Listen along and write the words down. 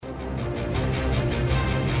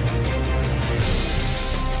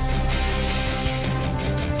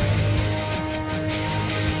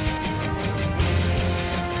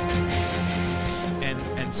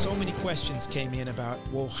questions came in about,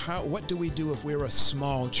 well, what do we do if we're a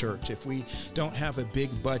small church, if we don't have a big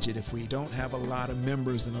budget, if we don't have a lot of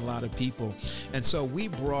members and a lot of people? And so we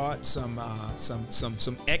brought some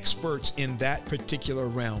experts in that particular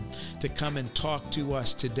realm to come and talk to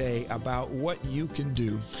us today about what you can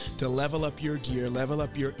do to level up your gear, level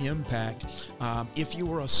up your impact if you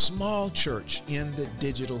were a small church in the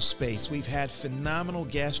digital space. We've had phenomenal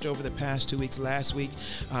guests over the past 2 weeks. Last week,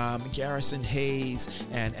 Garrison Hayes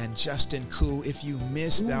and Justin Koo. If you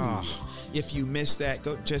missed that,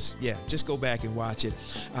 just go back and watch it.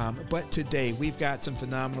 But today we've got some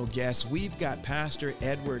phenomenal guests. We've got Pastor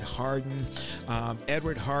Edward Harden.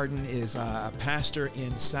 Edward Harden is a pastor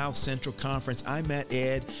in South Central Conference. I met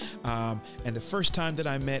Ed, and the first time that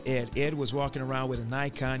I met Ed was walking around with a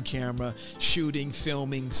Nikon camera, shooting,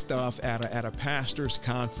 filming stuff at a pastor's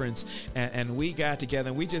conference, and we got together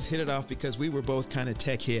and we just hit it off because we were both kind of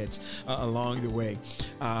tech heads along the way.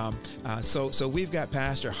 So we've got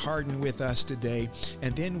Pastor Harden with us today,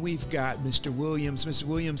 and then we've got Mr. Williams. Mr.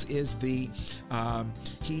 Williams is the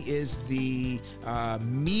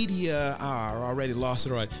media. I already lost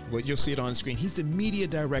it already, but you'll see it on the screen. He's the media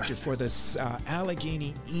director for the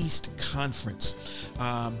Allegheny East Conference.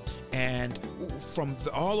 And from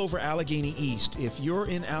all over Allegheny East, if you're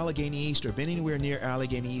in Allegheny East or been anywhere near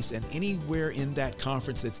Allegheny East and anywhere in that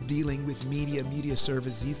conference that's dealing with media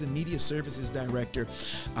services, he's the media services director.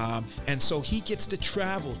 And so he gets to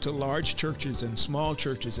travel to large churches and small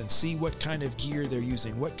churches and see what kind of gear they're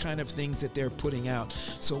using, what kind of things that they're putting out.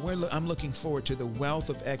 So I'm looking forward to the wealth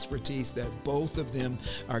of expertise that both of them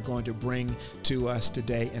are going to bring to us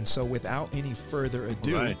today. And so without any further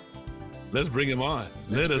ado, right. Let's bring him on.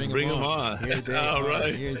 Let us bring him on. Here they are.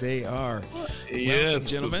 Right. Here they are. Yes,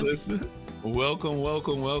 welcome, gentlemen. Listen,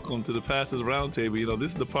 welcome to the Pastors Roundtable. You know,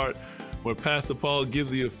 this is the part where Pastor Paul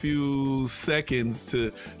gives you a few seconds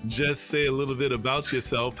to just say a little bit about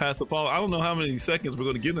yourself. Pastor Paul, I don't know how many seconds we're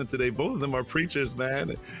going to give them today. Both of them are preachers,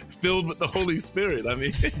 man, filled with the Holy Spirit. I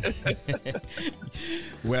mean,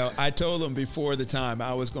 well, I told him before the time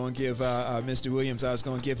I was going to give Mr. Williams, I was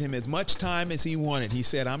going to give him as much time as he wanted. He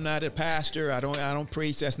said, "I'm not a pastor. I don't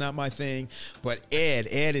preach. That's not my thing." But Ed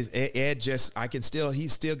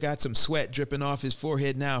he's still got some sweat dripping off his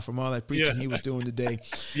forehead now from all that preaching he was doing today.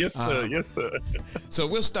 Yes, sir. Yes, sir. So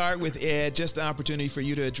we'll start with Ed, just an opportunity for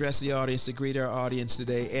you to address the audience, to greet our audience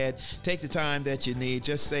today. Ed, take the time that you need.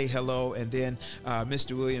 Just say hello, and then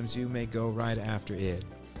Mr. Williams, you may go right after Ed.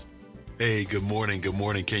 Hey, good morning.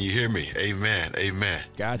 Can you hear me? Amen.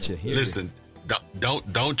 Gotcha. Listen,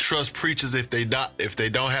 don't trust preachers if they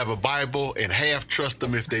don't have a Bible, and half trust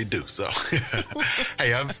them if they do. So,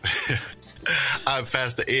 hey, I'm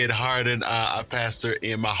Pastor Ed Harden. I pastor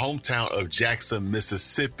in my hometown of Jackson,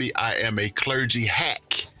 Mississippi. I am a clergy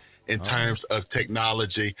hack in terms of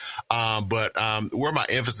technology. But where my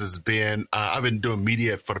emphasis has been, I've been doing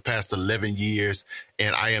media for the past 11 years,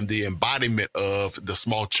 and I am the embodiment of the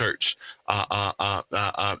small church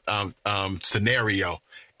scenario.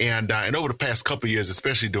 And over the past couple of years,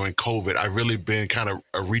 especially during COVID, I've really been kind of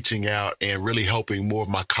reaching out and really helping more of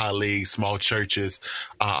my colleagues, small churches,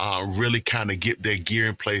 really kind of get their gear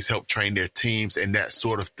in place, help train their teams and that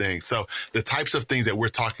sort of thing. So the types of things that we're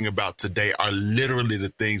talking about today are literally the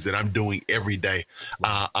things that I'm doing every day,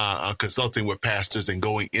 consulting with pastors and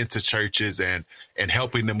going into churches and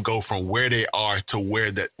helping them go from where they are to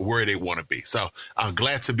where they want to be. So I'm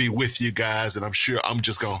glad to be with you guys, and I'm sure I'm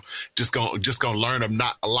just gonna learn a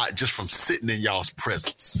lot just from sitting in y'all's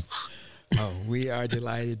presence. Oh, we are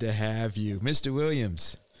delighted to have you. Mr.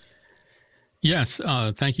 Williams. Yes,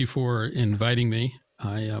 thank you for inviting me.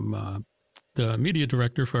 I am the media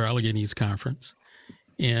director for Allegheny East Conference,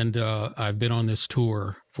 and I've been on this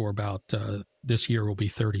tour for about, this year will be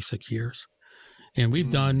 36 years. And we've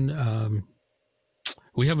done,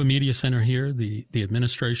 we have a media center here. The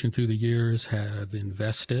administration through the years have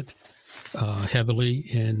invested heavily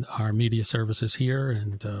in our media services here.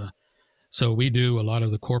 And so we do a lot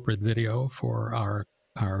of the corporate video for our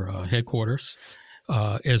headquarters,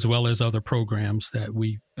 as well as other programs that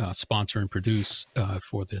we sponsor and produce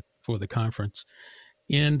for the conference.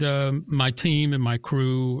 And my team and my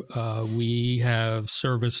crew, we have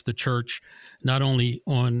serviced the church not only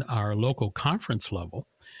on our local conference level,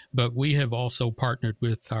 but we have also partnered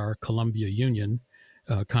with our Columbia Union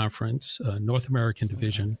Conference, North American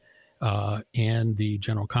Division, and the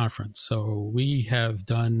General Conference. So we have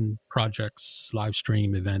done projects, live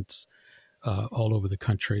stream events all over the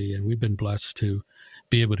country, and we've been blessed to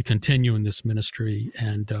be able to continue in this ministry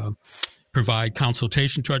and provide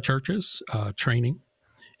consultation to our churches, training.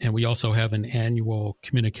 And we also have an annual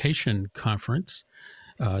communication conference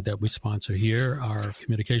that we sponsor here. Our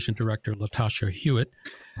communication director, Latasha Hewitt,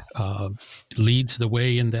 leads the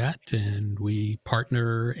way in that, and we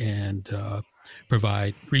partner and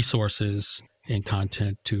provide resources and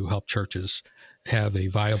content to help churches have a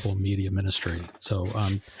viable media ministry. So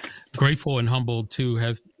I'm grateful and humbled to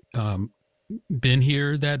have been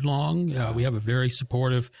here that long. We have a very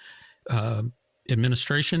supportive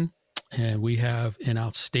administration, and we have an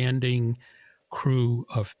outstanding crew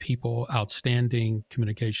of people, outstanding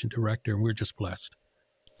communication director, and we're just blessed.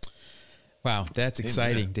 Wow, that's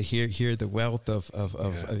exciting to hear the wealth of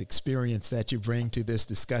experience that you bring to this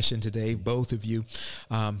discussion today, both of you.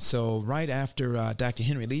 So right after Dr.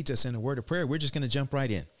 Henry leads us in a word of prayer, we're just going to jump right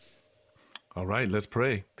in. All right, let's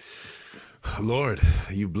pray. Lord,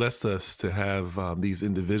 you blessed us to have these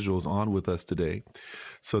individuals on with us today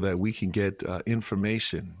so that we can get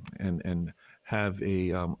information and have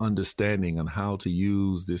a understanding on how to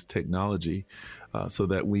use this technology so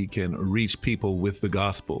that we can reach people with the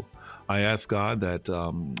gospel. I ask God that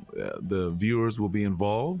the viewers will be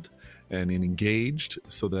involved and engaged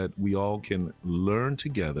so that we all can learn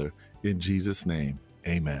together in Jesus' name.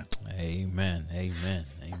 Amen. Amen. Amen.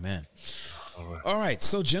 Amen. All right.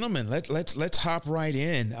 So, gentlemen, let's hop right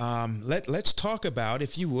in. Let's talk about,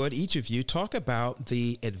 if you would, each of you, talk about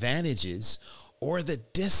the advantages or the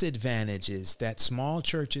disadvantages that small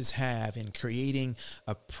churches have in creating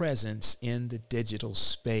a presence in the digital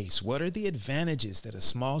space. What are the advantages that a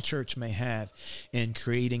small church may have in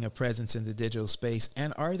creating a presence in the digital space?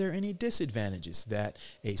 And are there any disadvantages that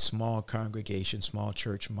a small congregation, small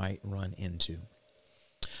church might run into?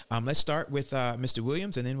 Let's start with Mr.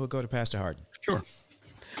 Williams, and then we'll go to Pastor Harden. Sure.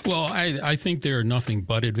 Well, I think there are nothing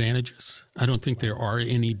but advantages. I don't think there are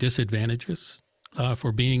any disadvantages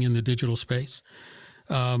for being in the digital space,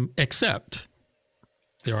 except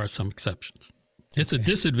there are some exceptions. It's a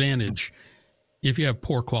disadvantage if you have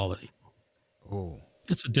poor quality. Oh.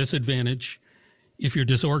 It's a disadvantage if you're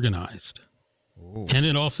disorganized. Oh. And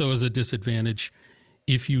it also is a disadvantage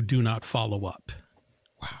if you do not follow up.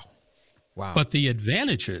 Wow. Wow. But the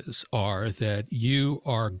advantages are that you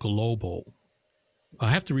are global. I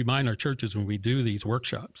have to remind our churches when we do these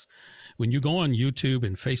workshops, when you go on YouTube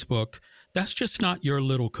and Facebook, that's just not your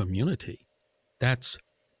little community. That's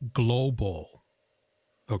global.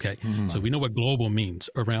 Okay. Mm-hmm. So we know what global means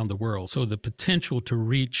around the world. So the potential to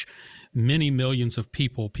reach many millions of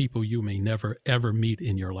people you may never, ever meet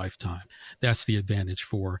in your lifetime. That's the advantage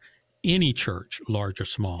for any church, large or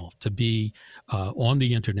small, to be on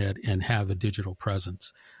the internet and have a digital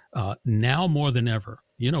presence. Now more than ever,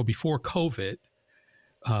 before COVID,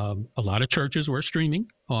 a lot of churches were streaming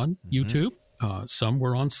on YouTube. Some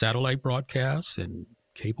were on satellite broadcasts and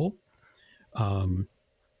cable. A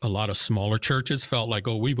lot of smaller churches felt like,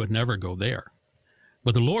 we would never go there.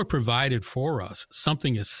 But the Lord provided for us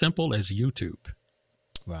something as simple as YouTube.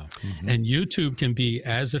 Wow. Mm-hmm. And YouTube can be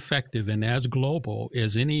as effective and as global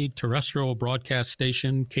as any terrestrial broadcast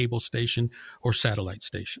station, cable station, or satellite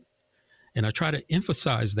station. And I try to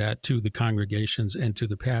emphasize that to the congregations and to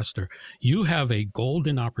the pastor. You have a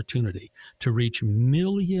golden opportunity to reach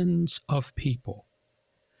millions of people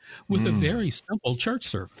with a very simple church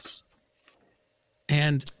service.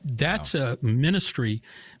 And that's a ministry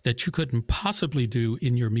that you couldn't possibly do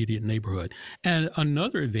in your immediate neighborhood. And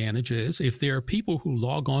another advantage is if there are people who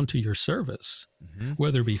log on to your service,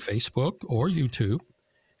 whether it be Facebook or YouTube,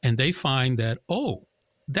 and they find that,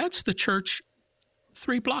 that's the church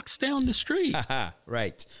 3 blocks down the street.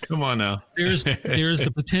 Right. Come on now. There's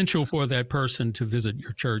the potential for that person to visit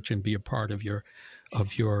your church and be a part of your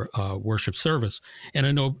worship service. And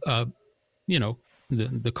I know,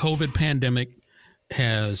 the COVID pandemic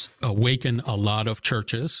has awakened a lot of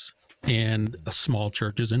churches and small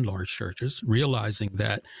churches and large churches, realizing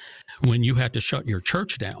that when you had to shut your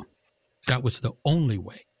church down, that was the only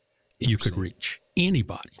way you could reach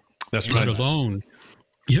anybody. That's right. Let alone,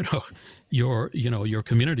 your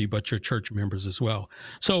community, but your church members as well.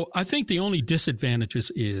 So I think the only disadvantages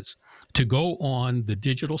is to go on the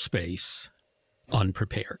digital space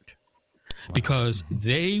unprepared, because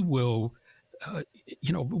they will,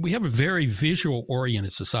 we have a very visual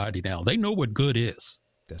oriented society now. They know what good is.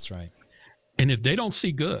 That's right. And if they don't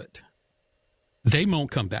see good, they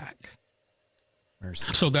won't come back.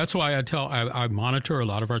 Mercy. So that's why I monitor a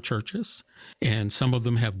lot of our churches, and some of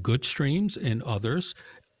them have good streams and others,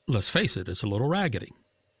 let's face it, it's a little raggedy.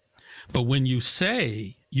 But when you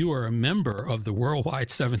say you are a member of the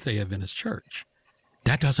Worldwide Seventh-day Adventist Church,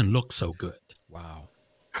 that doesn't look so good. Wow.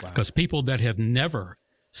 Because people that have never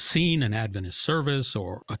seen an Adventist service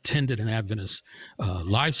or attended an Adventist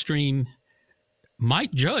live stream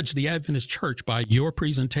might judge the Adventist church by your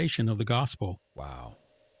presentation of the gospel. Wow.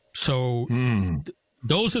 So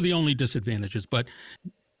those are the only disadvantages, but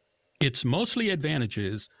it's mostly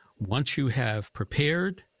advantages once you have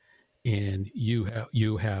prepared and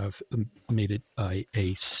you have made it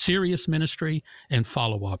a serious ministry and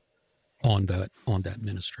follow up on that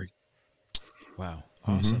ministry. Wow.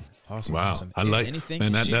 Awesome. Awesome. Wow. Awesome. I like, anything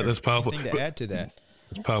and to share? that's powerful. Anything to add to that?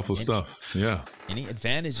 It's powerful stuff. Yeah. Any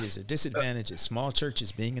advantages or disadvantages, small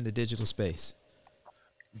churches being in the digital space?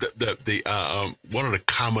 The one of the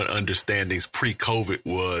common understandings pre-COVID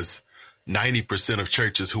was 90% of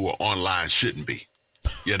churches who are online shouldn't be.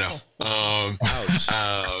 You know,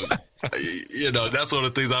 you know, that's one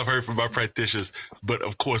of the things I've heard from my practitioners. But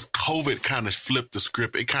of course, COVID kind of flipped the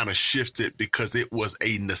script. It kind of shifted because it was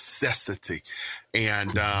a necessity.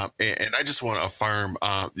 And I just want to affirm,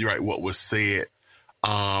 you're right, what was said.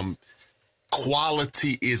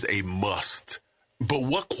 Quality is a must. But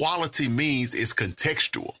what quality means is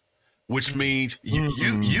contextual, which means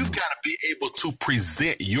you've got to be able to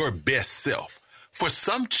present your best self. For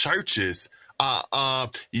some churches,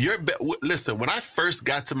 listen, when I first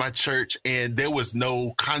got to my church and there was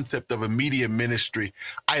no concept of a media ministry,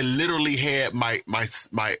 I literally had my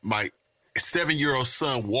 7-year-old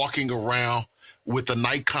son walking around with a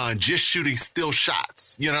Nikon, just shooting still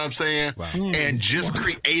shots. You know what I'm saying? Wow. And just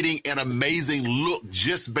creating an amazing look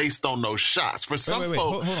just based on those shots. For some folks,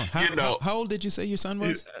 hold on. How old did you say your son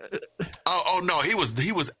was? Oh no, he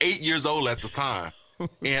was 8 years old at the time.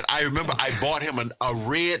 And I remember I bought him a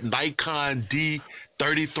red Nikon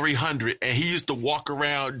D3300, and he used to walk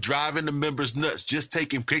around driving the members nuts, just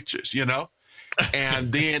taking pictures, you know?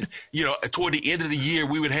 And then, you know, toward the end of the year,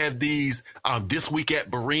 we would have these This Week at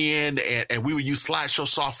Berean, and we would use slideshow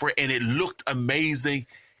software, and it looked amazing.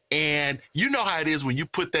 And you know how it is when you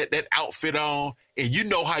put that outfit on, and you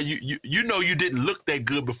know how you know you didn't look that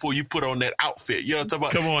good before you put on that outfit. You know what I'm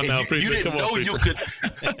talking about? Come on now, you didn't know you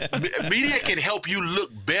could. Media can help you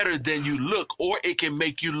look better than you look, or it can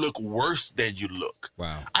make you look worse than you look.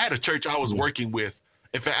 Wow. I had a church I was working with.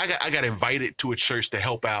 In fact, I got invited to a church to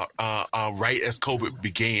help out right as COVID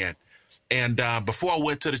began. And before I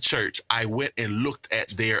went to the church, I went and looked at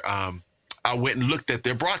their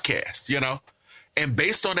broadcast, you know. And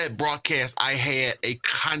based on that broadcast, I had a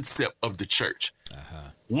concept of the church.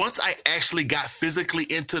 Once I actually got physically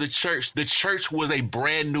into the church was a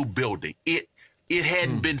brand new building. It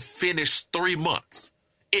hadn't been finished 3 months.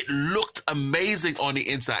 It looked amazing on the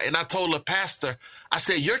inside. And I told the pastor, I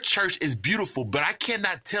said, your church is beautiful, but I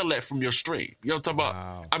cannot tell that from your stream. You know what I'm talking about?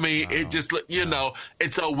 Wow. I mean, it just, you know.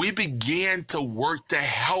 And so we began to work to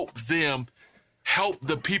help the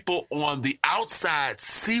people on the outside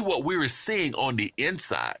see what we were seeing on the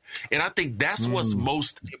inside. And I think that's what's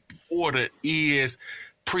most important is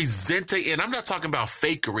presenting, and I'm not talking about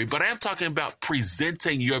fakery, but I am talking about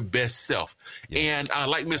presenting your best self. Yeah. And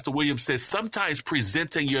like Mr. Williams says, sometimes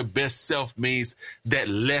presenting your best self means that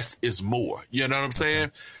less is more. You know what I'm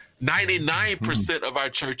saying? 99% of our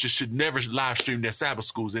churches should never live stream their Sabbath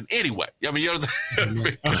schools in any way. I mean, you know what I'm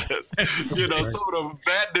saying? Because, you know, some of the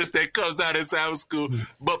madness that comes out in Sabbath school,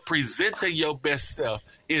 but presenting your best self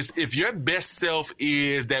is, if your best self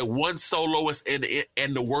is that one soloist and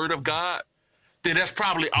the Word of God, then that's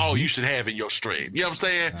probably all you should have in your stream. You know what I'm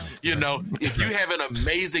saying? You know, if you have an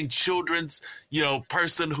amazing children's, you know,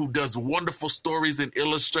 person who does wonderful stories and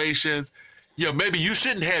illustrations, you know, maybe you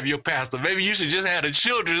shouldn't have your pastor. Maybe you should just have a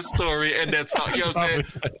children's story, and that's all. You know what I'm saying?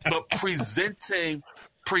 But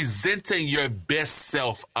presenting your best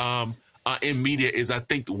self in media is, I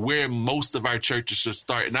think, where most of our churches should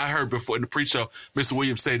start. And I heard before in the pre-show, Mr.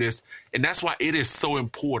 Williams say this, and that's why it is so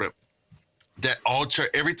important that all church,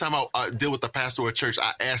 every time I deal with a pastor or a church,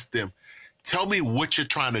 I ask them, tell me what you're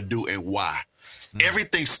trying to do and why.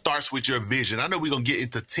 Everything starts with your vision. I know we're going to get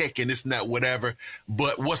into tech and this and that, whatever,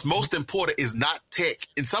 but what's most important is not tech.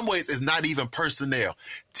 In some ways, it's not even personnel.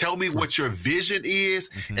 Tell me what your vision is,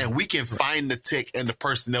 and we can find the tech and the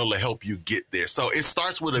personnel to help you get there. So it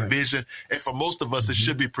starts with a vision, and for most of us, it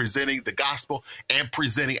should be presenting the gospel and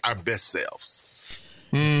presenting our best selves.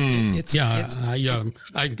 I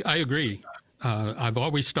agree. I've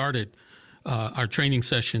always started our training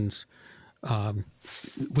sessions.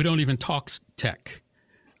 We don't even talk tech.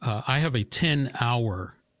 I have a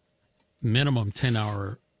minimum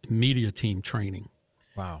 10-hour media team training.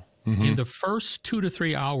 Wow. In the first 2 to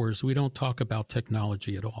 3 hours, we don't talk about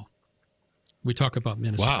technology at all. We talk about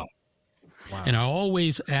ministry. Wow. And I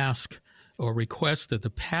always ask or request that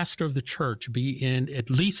the pastor of the church be in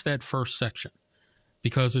at least that first section,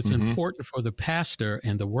 because it's important for the pastor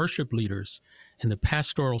and the worship leaders and the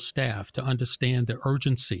pastoral staff to understand the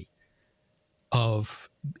urgency of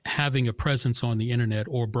having a presence on the internet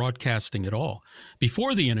or broadcasting at all.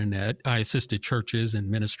 Before the internet, I assisted churches and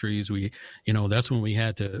ministries. That's when we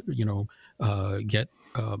had to, get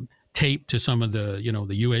tape to some of the,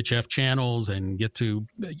 the UHF channels and get to,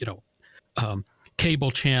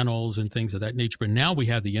 cable channels and things of that nature. But now we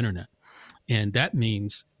have the internet, and that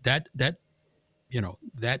means that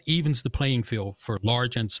evens the playing field for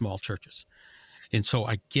large and small churches. And so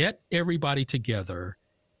I get everybody together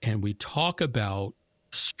and we talk about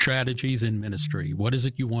strategies in ministry. What is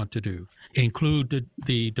it you want to do? Include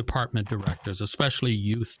the department directors, especially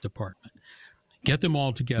youth department. Get them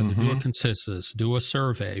all together, do a consensus, do a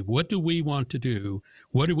survey. What do we want to do?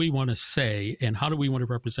 What do we want to say? And how do we want to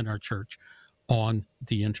represent our church on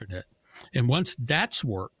the internet? And once that's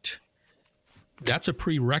worked, that's a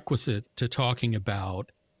prerequisite to talking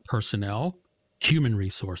about personnel, human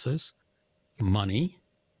resources, money,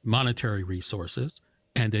 monetary resources,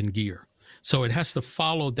 and then gear. So it has to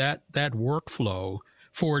follow that workflow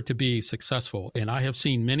for it to be successful. And I have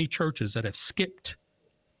seen many churches that have skipped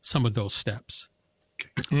some of those steps.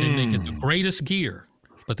 They make it the greatest gear,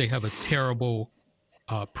 but they have a terrible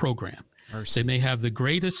program. Mercy. They may have the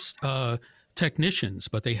greatest technicians,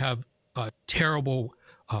 but they have a terrible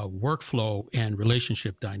workflow and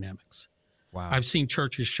relationship dynamics. Wow. I've seen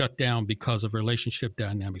churches shut down because of relationship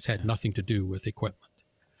dynamics, had nothing to do with equipment.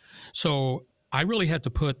 So I really had to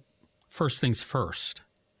put first things first,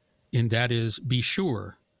 and that is be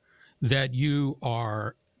sure that you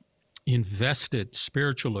are invested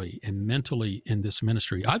spiritually and mentally in this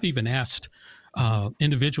ministry. I've even asked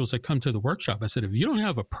individuals that come to the workshop, I said, if you don't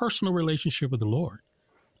have a personal relationship with the Lord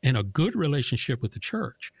and a good relationship with the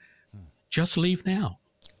church, just leave now.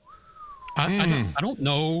 I don't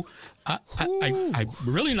know. I'm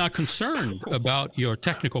really not concerned about your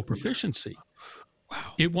technical proficiency.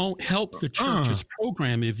 Wow. It won't help the church's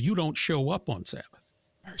program if you don't show up on Sabbath.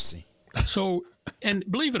 Mercy. So, and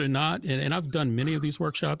believe it or not, and I've done many of these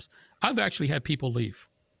workshops, I've actually had people leave.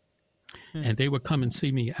 And they would come and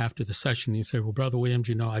see me after the session. And say, well, Brother Williams,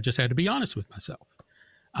 I just had to be honest with myself.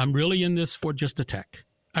 I'm really in this for just a tech.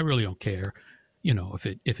 I really don't care, if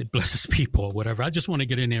it blesses people or whatever. I just want to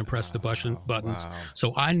get in there and press the buttons. Wow.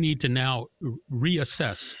 So I need to now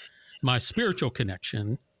reassess my spiritual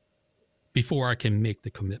connection before I can make the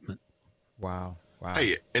commitment. Wow.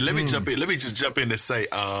 Hey, and let me jump in. Let me just jump in and say,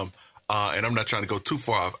 and I'm not trying to go too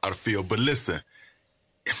far out of field, but listen,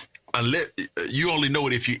 unless you only know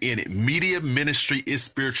it if you're in it. Media ministry is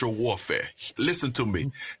spiritual warfare. Listen to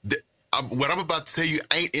me. What I'm about to tell you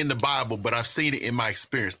ain't in the Bible, but I've seen it in my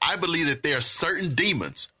experience. I believe that there are certain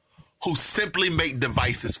demons who simply make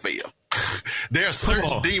devices fail. There are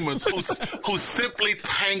certain demons who simply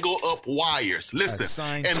tangle up wires. Listen,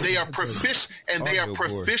 and they are proficient. And they are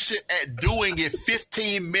proficient at doing it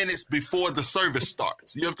 15 minutes before the service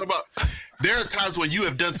starts. You know what I'm talking about? There are times when you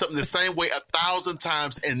have done something the same way 1,000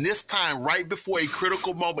 times, and this time, right before a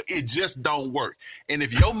critical moment, it just don't work. And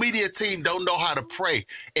if your media team don't know how to pray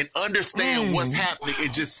and understand what's happening,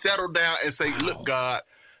 and just settle down and say, "Look, God,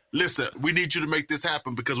 listen, we need you to make this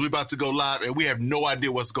happen because we're about to go live and we have no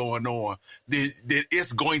idea what's going on," then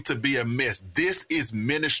it's going to be a mess. This is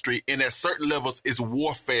ministry, and at certain levels, it's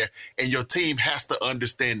warfare, and your team has to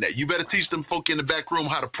understand that. You better teach them folk in the back room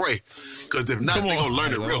how to pray, because if not, they're going to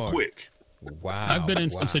learn it real quick. Wow. I've been in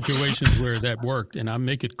some situations where that worked, and I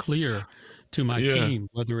make it clear to my team,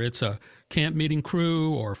 whether it's a camp meeting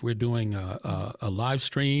crew or if we're doing a live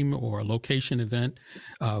stream or a location event,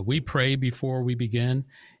 we pray before we begin.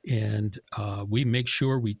 And we make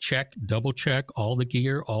sure we double check all the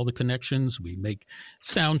gear, all the connections. We make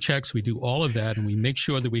sound checks. We do all of that. And we make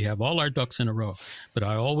sure that we have all our ducks in a row. But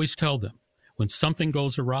I always tell them, when something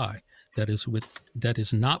goes awry, that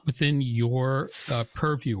is not within your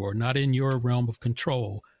purview or not in your realm of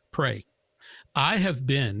control, pray. I have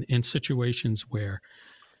been in situations where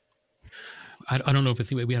I don't know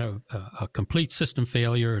if we had a complete system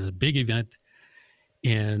failure at a big event,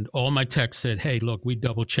 and all my techs said, "Hey, look, we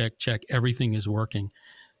double check, everything is working."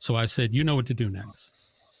 So I said, "You know what to do next."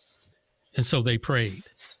 And so they prayed.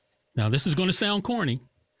 Now, this is going to sound corny.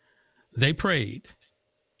 They prayed,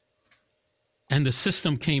 and the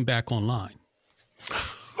system came back online.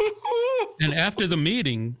 And after the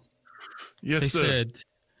meeting, they said,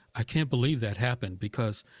 "I can't believe that happened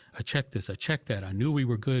because I checked this, I checked that. I knew we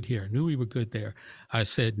were good here, I knew we were good there." I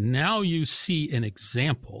said, "Now you see an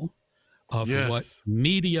example of what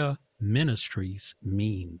media ministries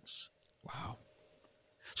means." Wow.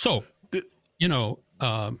 So,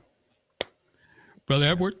 Brother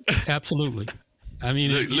Edward, absolutely. I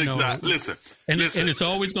mean, listen. And it's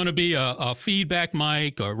always going to be a feedback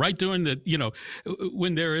mic, or right during the,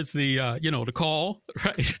 when there is the, the call,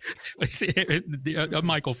 right? A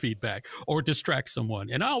mic will feedback or distract someone.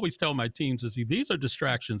 And I always tell my teams, these are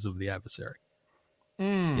distractions of the adversary.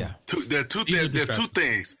 Yeah. There are two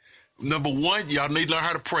things. Number one, y'all need to learn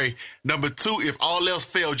how to pray. Number two, if all else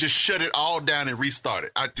fails, just shut it all down and restart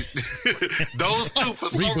it. Those two, for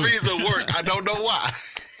some reason, work. I don't know why.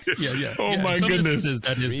 Yeah. Oh my goodness,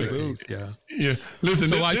 that is the case. Yeah. Listen,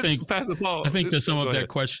 so I think, Pastor Paul, I think that some of that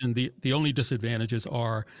question, the only disadvantages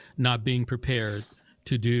are not being prepared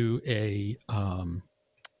to do an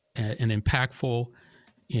impactful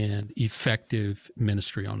and effective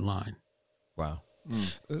ministry online. Wow.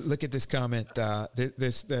 Look at this comment.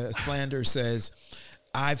 Flanders says,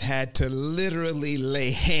 I've had to literally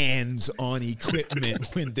lay hands on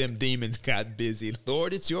equipment when them demons got busy.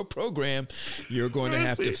 Lord, it's your program. You're going to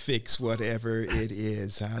have to fix whatever it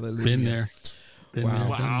is. Hallelujah. Been there.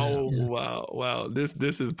 Wow.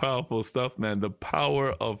 This is powerful stuff, man. The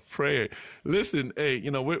power of prayer. Listen, hey,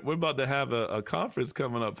 we're about to have a conference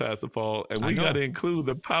coming up, Pastor Paul, and we got to include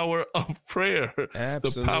the power of prayer.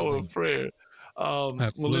 Absolutely. The power of prayer. Well,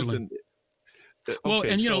 listen. Well,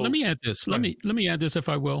 and let me add this. Let me add this, if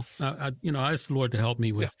I will. I asked the Lord to help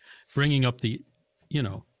me with bringing up the,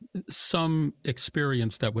 some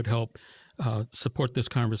experience that would help support this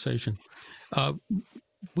conversation.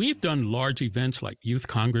 We've done large events like youth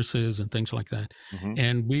congresses and things like that,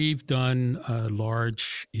 and we've done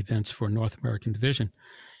large events for North American Division.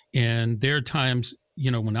 And there are times,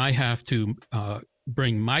 when I have to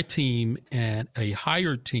bring my team and a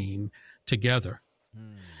hired team together.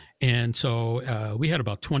 And so we had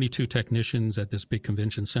about 22 technicians at this big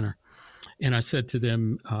convention center. And I said to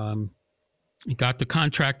them, got the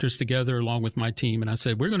contractors together along with my team. And I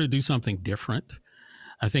said, we're going to do something different.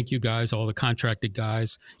 I think you guys, all the contracted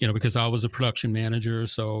guys, because I was a production manager.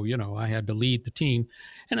 So, I had to lead the team.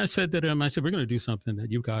 And I said to them, we're going to do something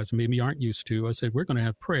that you guys maybe aren't used to. I said, we're going to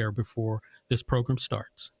have prayer before this program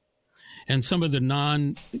starts. And some of the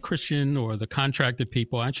non-Christian or the contracted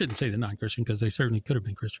people, I shouldn't say the non-Christian because they certainly could have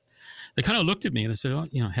been Christian. They kind of looked at me and I said,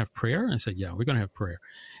 have prayer? And I said, yeah, we're going to have prayer.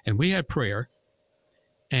 And we had prayer.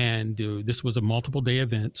 And this was a multiple day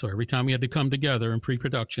event. So every time we had to come together in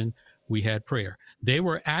pre-production, we had prayer. They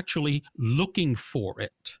were actually looking for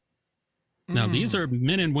it. Now, these are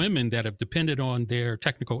men and women that have depended on their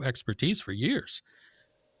technical expertise for years.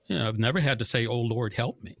 I've never had to say, oh, Lord,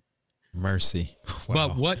 help me. Mercy. Wow.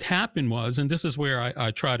 But what happened was, and this is where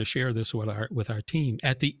I try to share this with our team,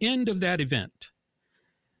 at the end of that event,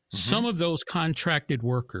 some of those contracted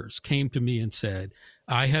workers came to me and said,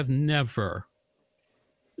 I have never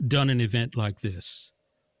done an event like this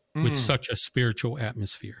with such a spiritual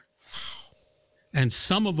atmosphere. And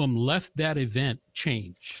some of them left that event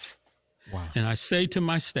changed. Wow. And I say to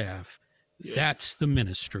my staff, that's the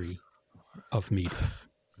ministry of media.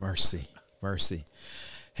 Mercy.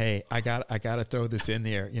 Hey, I got to throw this in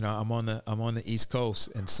there. I'm on the East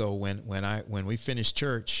Coast, and so when we finish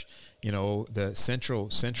church, the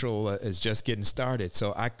Central is just getting started.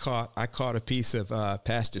 So I caught a piece of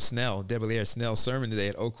Pastor Snell, Debelaire Snell's sermon today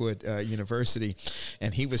at Oakwood University,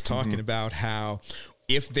 and he was talking about how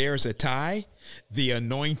if there's a tie, the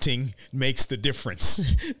anointing makes the difference.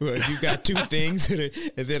 If you've got two things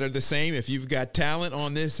that are the same, if you've got talent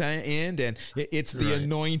on this end, and it's the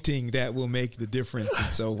anointing that will make the difference.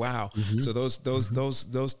 And so, wow. So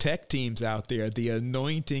those tech teams out there, the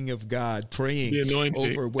anointing of God, praying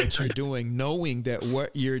over what you're doing, knowing that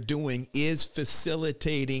what you're doing is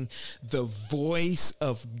facilitating the voice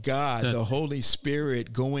of God, the Holy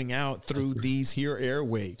Spirit going out through these here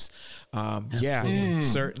airwaves. It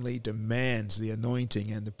certainly demands the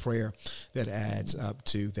anointing and the prayer that adds up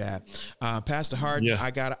to that. Pastor Harden,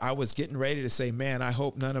 I was getting ready to say, man, I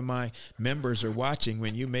hope none of my members are watching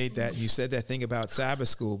when you made that. You said that thing about Sabbath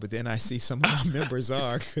school, but then I see some of my members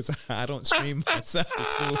are, because I don't stream my Sabbath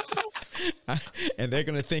school. And they're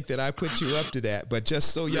going to think that I put you up to that. But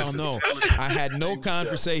just so y'all know, I had no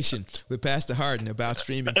conversation with Pastor Harden about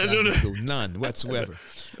streaming Sabbath school. None whatsoever.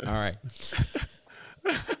 All right.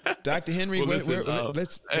 Dr. Henry, let's move to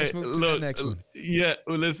the next one. Yeah,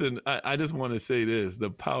 well, listen, I just want to say this, the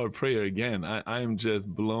power of prayer again. I am just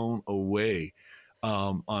blown away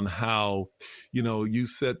on how, you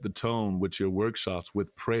set the tone with your workshops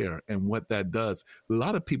with prayer and what that does. A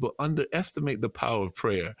lot of people underestimate the power of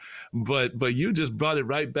prayer, but you just brought it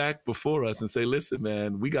right back before us and say, listen,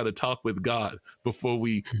 man, we got to talk with God before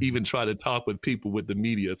we even try to talk with people with the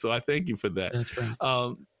media. So I thank you for that. That's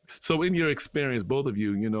right. So in your experience, both of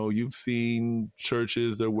you, you've seen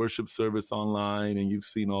churches, their worship service online, and you've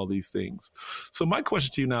seen all these things. So my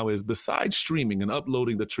question to you now is, besides streaming and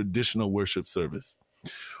uploading the traditional worship service,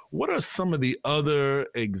 what are some of the other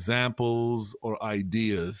examples or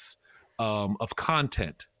ideas of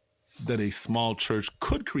content that a small church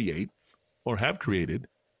could create or have created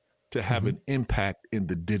to have an impact in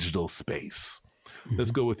the digital space?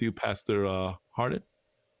 Let's go with you, Pastor Hardin,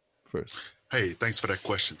 first. Hey, thanks for that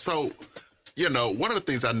question. So, one of the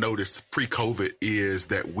things I noticed pre-COVID is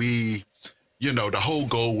that we, the whole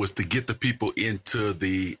goal was to get the people into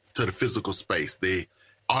the physical space. The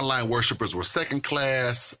online worshipers were second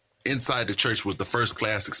class. Inside the church was the first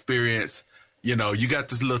class experience. You got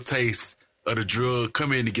this little taste of the drug,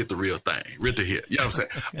 come in to get the real thing, real to hit. You know what I'm saying?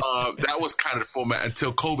 That was kind of the format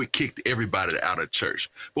until COVID kicked everybody out of church.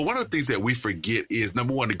 But one of the things that we forget is,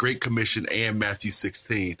 number one, the Great Commission and Matthew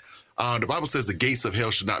 16. The Bible says the gates of hell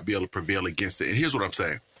should not be able to prevail against it. And here's what I'm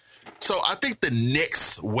saying. So I think the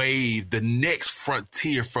next wave, the next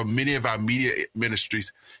frontier for many of our media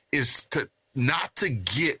ministries is not to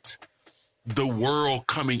get the world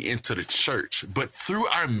coming into the church, but through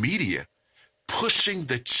our media, pushing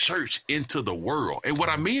the church into the world. And what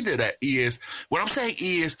I mean to that is, what I'm saying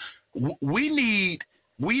is, we need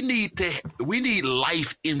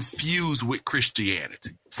life infused with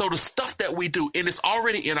Christianity. So the stuff that we do, and it's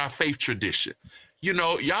already in our faith tradition.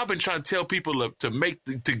 Y'all been trying to tell people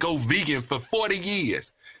to go vegan for 40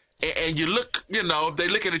 years. And you look, they're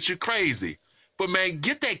looking at you crazy. But man,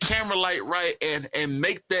 get that camera light right and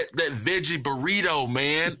make that veggie burrito,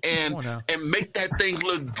 man, and make that thing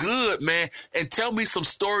look good, man. And tell me some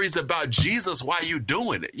stories about Jesus while you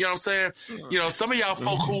doing it. You know what I'm saying? Some of y'all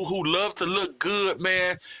folk who love to look good,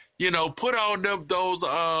 man, put on those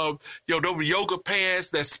yoga pants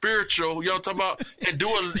that's spiritual, what I'm talking about, and do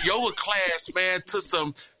a yoga class, man, to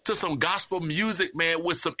some gospel music, man,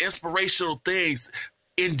 with some inspirational things,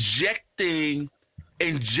 injecting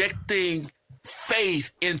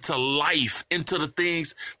faith into life, into the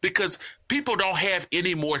things, because people don't have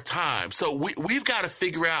any more time. So we've got to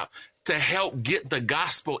figure out to help get the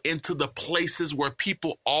gospel into the places where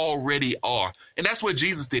people already are. And that's what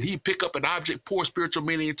Jesus did. He picked up an object, pour spiritual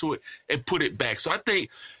meaning into it, and put it back. So I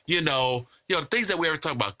think, things that we ever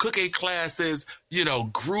talk about, cooking classes,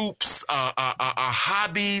 groups,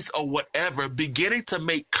 hobbies or whatever, beginning to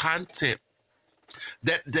make content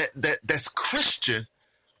that's Christian,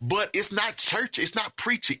 but it's not church. It's not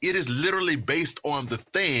preaching. It is literally based on the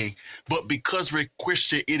thing. But because we're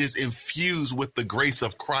Christian, it is infused with the grace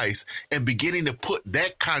of Christ and beginning to put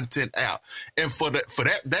that content out. And for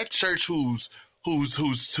that church whose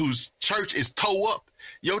church is toe up,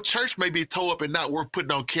 your church may be toe up and not worth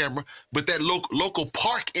putting on camera, but that local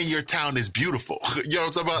park in your town is beautiful. You know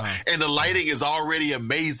what I'm talking about? Wow. And the lighting is already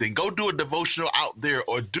amazing. Go do a devotional out there,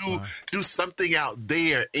 or do something out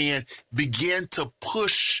there and begin to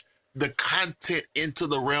push the content into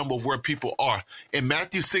the realm of where people are. And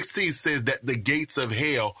Matthew 16 says that the gates of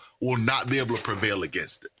hell will not be able to prevail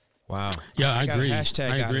against it. Wow. Yeah, I agree. Got a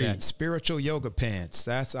hashtag out of that. Spiritual yoga pants.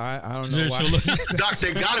 That's, I don't know why. Doc,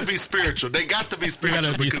 they got to be spiritual. They got to be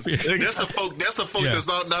spiritual because there's a folk that's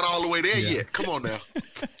not all the way there yet. Come on now.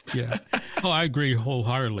 Yeah. Oh, I agree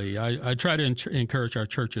wholeheartedly. I try to encourage our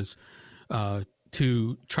churches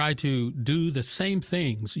to try to do the same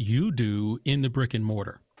things you do in the brick and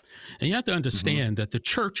mortar. And you have to understand that the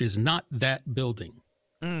church is not that building.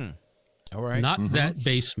 All right. Not that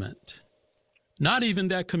basement. Not even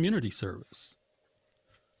that community service.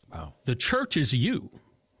 Wow. The church is you.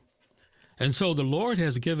 And so the Lord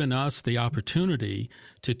has given us the opportunity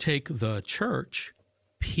to take the church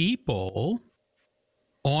people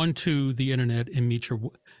onto the internet and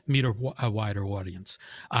meet a wider audience.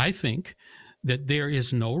 I think that there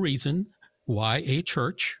is no reason why a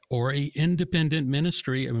church or a independent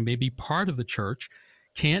ministry, I mean, maybe part of the church,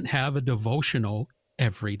 can't have a devotional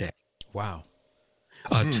every day. Wow.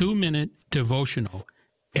 A 2-minute devotional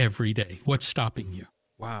every day. What's stopping you?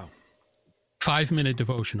 Wow. 5-minute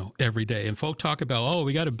devotional every day. And folk talk about,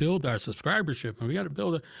 we got to build our subscribership and we got to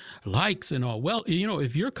build likes and all. Well,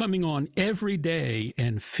 if you're coming on every day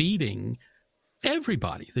and feeding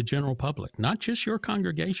everybody, the general public, not just your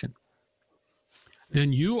congregation,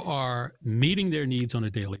 then you are meeting their needs on a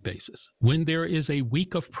daily basis. When there is a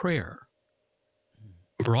week of prayer,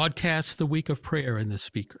 broadcast the week of prayer in the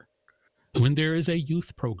speaker. When there is a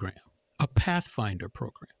youth program, a Pathfinder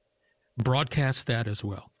program, broadcast that as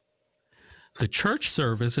well. The church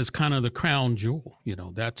service is kind of the crown jewel.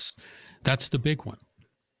 That's the big one.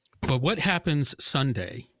 But what happens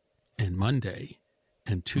Sunday and Monday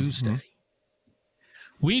and Tuesday?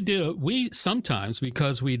 We sometimes,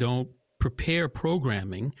 because we don't prepare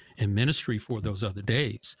programming and ministry for those other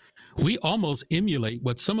days, we almost emulate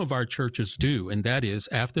what some of our churches do, and that is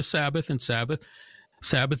after Sabbath and Sabbath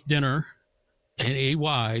dinner and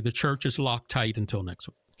AY, the church is locked tight until next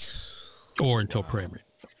week or until prayer meeting.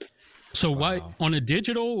 So why on a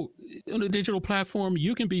digital platform,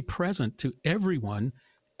 you can be present to everyone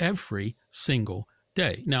every single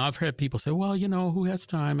day. Now, I've had people say, well, who has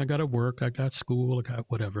time? I got to work. I got school. I got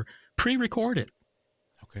whatever. Pre-record it.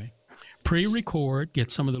 Okay. Pre-record,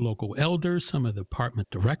 get some of the local elders, some of the department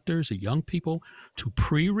directors, the young people to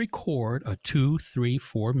pre-record a 2, 3,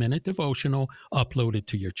 4-minute devotional, upload it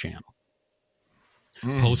to your channel.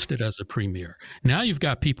 Post it as a premiere. Now you've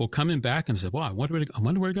got people coming back and say, well, I wonder what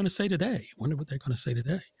they're going to say today. I wonder what they're going to say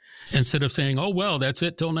today. Instead of saying, oh, well, that's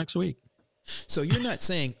it till next week. So you're not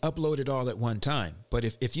saying upload it all at one time, but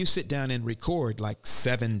if you sit down and record like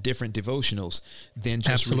 7 different devotionals, then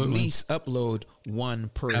just upload one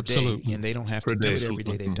per day, and they don't have to do it every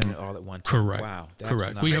day. They've done it all at one time. Correct. Wow.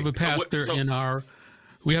 Correct. We have a pastor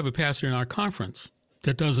in our conference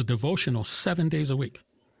that does a devotional 7 days a week,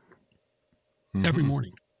 every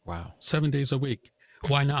morning. Wow. 7 days a week.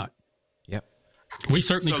 Why not? Yep. We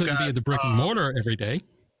certainly couldn't be at the brick and mortar every day.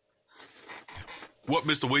 What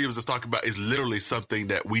Mr. Williams is talking about is literally something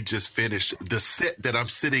that we just finished. The set that I'm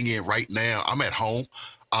sitting in right now, I'm at home.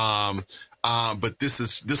 But this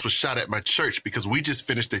was shot at my church because we just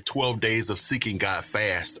finished a 12 days of Seeking God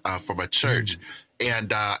fast for my church.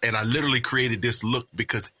 And I literally created this look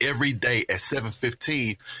because every day at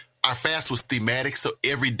 7:15, our fast was thematic. So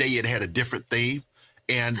every day it had a different theme.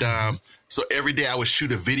 And so every day I would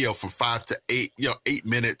shoot a video from 5 to 8, 8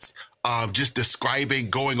 minutes, just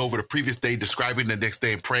going over the previous day, describing the next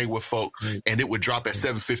day and praying with folk. Right. And it would drop at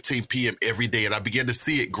 7:15 p.m. every day. And I began to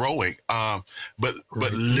see it growing.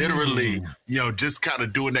 But literally, just kind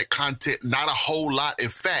of doing that content, not a whole lot. In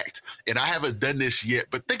fact, and I haven't done this yet,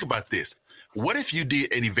 but think about this. What if you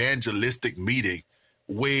did an evangelistic meeting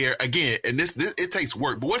where, again, and this it takes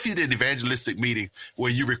work, but what if you did an evangelistic meeting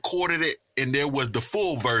where you recorded it and there was the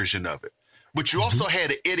full version of it, but you also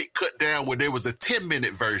had an edit cut down where there was a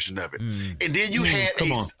 10-minute version of it, and then you had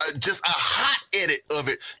just a hot edit of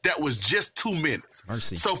it that was just 2 minutes.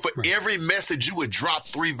 Mercy. So for every message, you would drop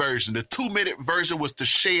 3 versions. The 2-minute version was to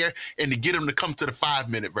share and to get them to come to the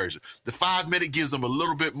 5-minute version. The 5-minute gives them a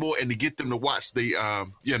little bit more and to get them to watch the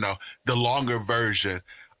the longer version.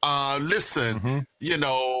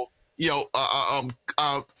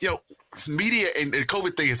 Media and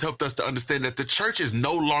COVID thing has helped us to understand that the church is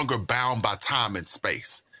no longer bound by time and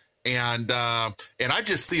space. And I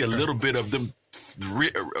just see a little bit of them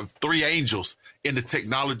 3 angels in the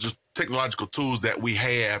technological tools that we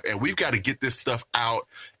have. And we've got to get this stuff out.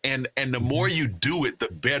 And the more you do it, the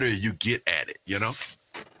better you get at it,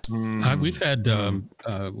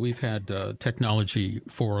 We've had technology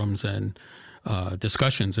forums and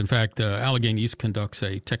discussions. In fact, Allegheny East conducts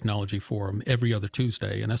a technology forum every other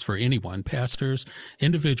Tuesday, and that's for anyone, pastors,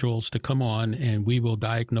 individuals, to come on, and we will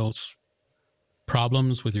diagnose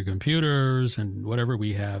problems with your computers and whatever.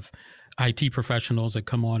 We have IT professionals that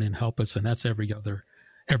come on and help us, and that's every other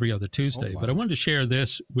Tuesday. Oh, wow. But I wanted to share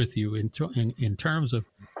this with you in terms of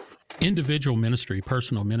individual ministry,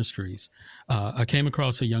 personal ministries. I came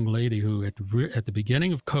across a young lady who at the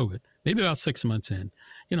beginning of COVID, maybe about 6 months in,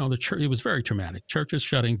 the church, it was very traumatic. Churches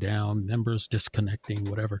shutting down, members disconnecting,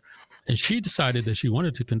 whatever. And she decided that she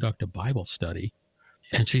wanted to conduct a Bible study.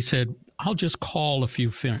 And she said, I'll just call a few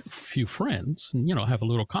friends and, have a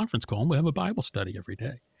little conference call, and we'll have a Bible study every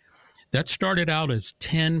day. That started out as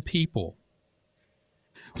 10 people.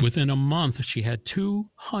 Within a month, she had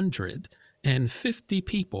 250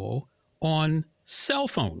 people on cell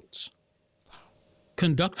phones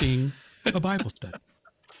conducting a Bible study.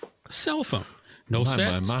 A cell phone, no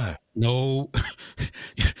sets, no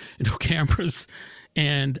cameras.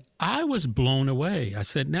 And I was blown away. I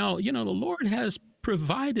said, now, the Lord has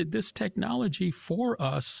provided this technology for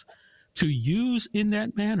us to use in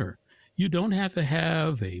that manner. You don't have to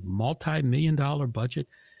have a multi-million-dollar budget.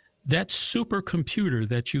 That supercomputer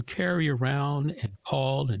that you carry around and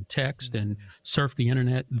call and text and surf the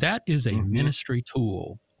internet, that is a ministry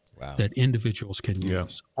tool that individuals can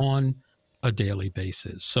use on a daily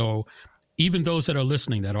basis. So even those that are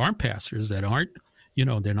listening that aren't pastors, that aren't,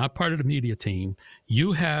 they're not part of the media team,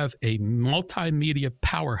 you have a multimedia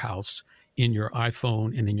powerhouse in your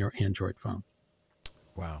iPhone and in your Android phone.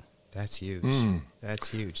 Wow. That's huge. That's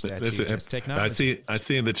huge. That's huge. That's technology. I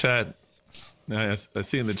see in the chat, I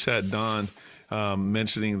see in the chat, Don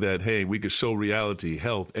mentioning that, hey, we could show reality,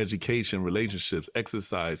 health, education, relationships,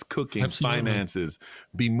 exercise, cooking, finances,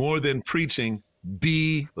 be more than preaching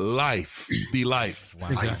be life. Be life. Wow.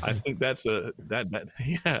 I think that's yeah,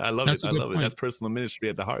 I love it. I love it. That's personal ministry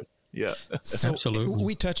at the heart. Yeah. So Absolutely.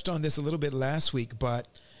 we touched on this a little bit last week, but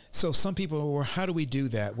so some people were, how do we do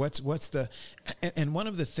that? What's the, and one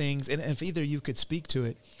of the things, and if either you could speak to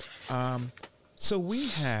it. So we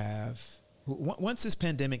have, once this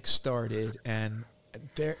pandemic started, and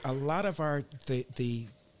there, a lot of the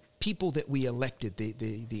people that we elected,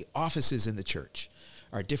 the offices in the church,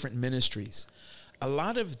 our different ministries, a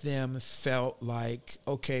lot of them felt like,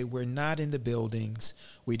 okay, we're not in the buildings.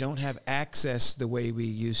 We don't have access the way we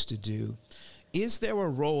used to do. Is there a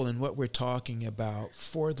role in what we're talking about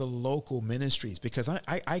for the local ministries? Because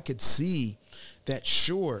I could see that,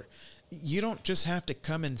 sure, you don't just have to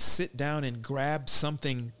come and sit down and grab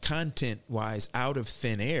something content-wise out of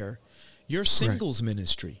thin air. Your singles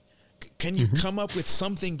ministry. Can you come up with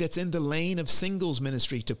something that's in the lane of singles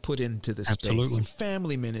ministry to put into the space?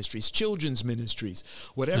 Family ministries, children's ministries,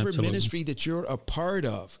 whatever ministry that you're a part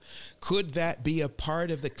of, could that be a part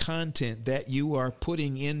of the content that you are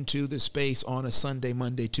putting into the space on a Sunday,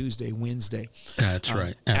 Monday, Tuesday, Wednesday? That's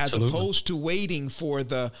right. As opposed to waiting for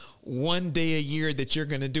the one day a year that you're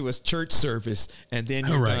going to do a church service and then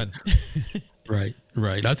you're done.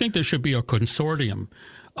 Right. I think there should be a consortium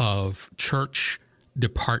of church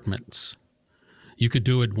departments. You could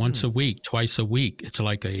do it once a week, twice a week. It's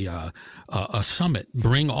like a summit.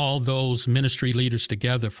 Bring all those ministry leaders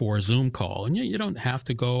together for a Zoom call. And you don't have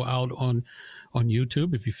to go out on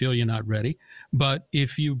YouTube if you feel you're not ready. But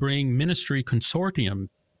if you bring ministry consortium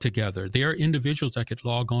together, there are individuals that could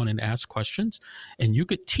log on and ask questions, and you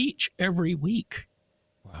could teach every week.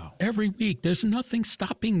 Wow. Every week. There's nothing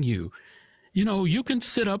stopping you. You know, you can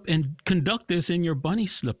sit up and conduct this in your bunny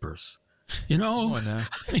slippers. You know,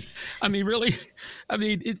 I mean, really, I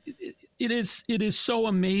mean, it is so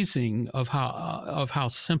amazing of how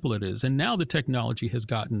simple it is. And now the technology has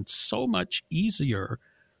gotten so much easier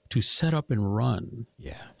to set up and run.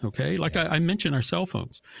 Yeah. Okay. Like I mentioned, our cell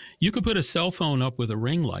phones. You could put a cell phone up with a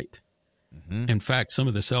ring light. In fact, some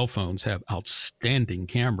of the cell phones have outstanding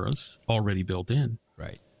cameras already built in.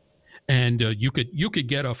 Right. And you could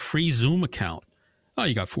get a free Zoom account. Oh,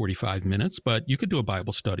 you got 45 minutes, but you could do a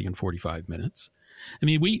Bible study in 45 minutes. I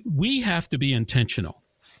mean, we have to be intentional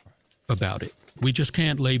about it. We just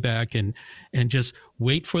can't lay back and just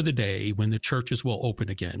wait for the day when the churches will open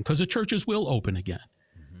again, because the churches will open again.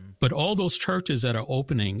 But all those churches that are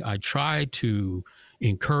opening, I try to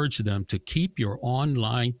encourage them to keep your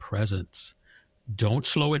online presence. Don't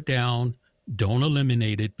slow it down. Don't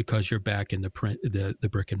eliminate it because you're back in the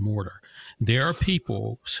brick and mortar. There are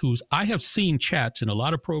people I have seen chats in a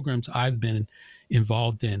lot of programs I've been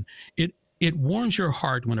involved in. It warms your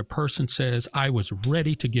heart when a person says, I was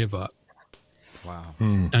ready to give up. Wow.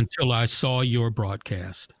 Until I saw your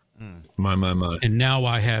broadcast. My. And now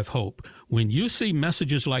I have hope. When you see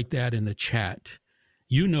messages like that in the chat,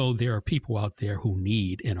 you know there are people out there who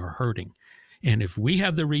need and are hurting. And if we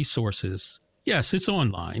have the resources, yes, it's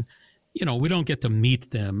online. You know, we don't get to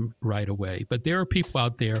meet them right away, but there are people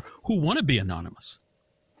out there who want to be anonymous,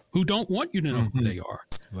 who don't want you to know who they are,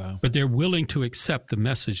 but they're willing to accept the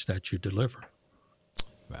message that you deliver.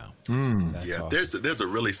 Wow. Yeah, awesome. there's a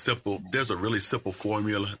really simple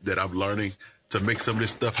formula that I'm learning to make some of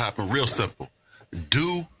this stuff happen. Real simple.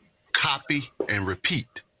 Do, copy, and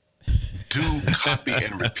repeat. Do, copy,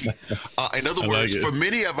 and repeat. In other words, for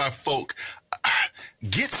many of our folk,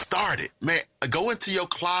 get started, man. Go into your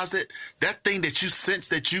closet. That thing that you sense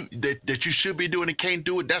that you should be doing and can't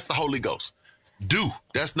do it, that's the Holy Ghost. Do.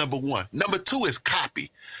 That's number one. Number two is copy.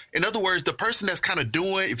 In other words, the person that's kind of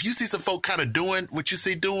doing, if you see some folk kind of doing what you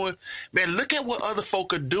see doing, man, look at what other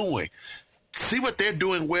folk are doing. See what they're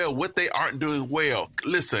doing well, what they aren't doing well.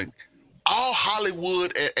 Listen, all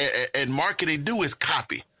Hollywood and marketing do is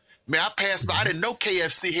copy. Man, I passed by. I didn't know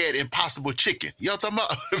KFC had Impossible Chicken. You know what I'm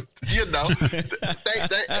talking about? You know,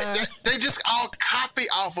 they just all copy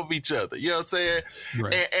off of each other. You know what I'm saying?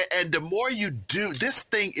 Right. And the more you do, this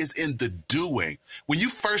thing is in the doing. When you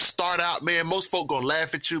first start out, man, most folk gonna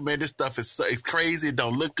laugh at you. Man, this stuff is crazy. It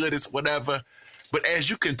don't look good. It's whatever. But as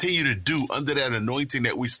you continue to do under that anointing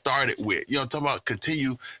that we started with, you know what I'm talking about?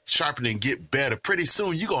 Continue sharpening, get better. Pretty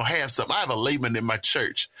soon you're gonna have something. I have a layman in my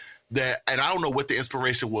church. And I don't know what the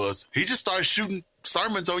inspiration was. He just started shooting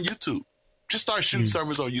sermons on YouTube.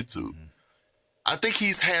 Sermons on YouTube. I think he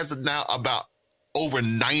has now about over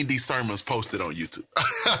 90 sermons posted on YouTube.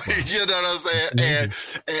 You know what I'm saying?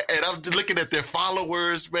 And I'm looking at their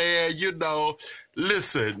followers, man. You know,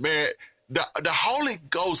 listen, man, the Holy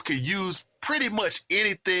Ghost can use pretty much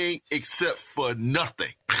anything except for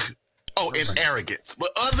nothing. And arrogance. But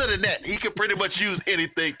other than that, he can pretty much use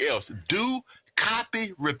anything else. Do,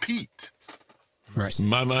 copy, repeat. Right.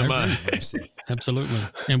 My. Absolutely.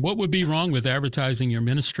 And what would be wrong with advertising your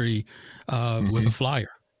ministry with a flyer?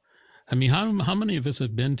 I mean, how many of us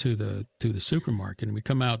have been to the supermarket and we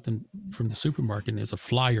come out from the supermarket and there's a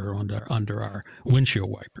flyer under our windshield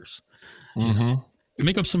wipers? You know?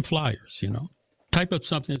 Make up some flyers, type up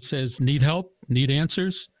something that says, need help, need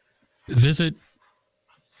answers, visit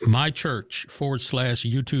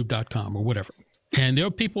mychurch.com/youtube.com or whatever. And there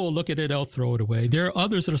are people who look at it, they'll throw it away. There are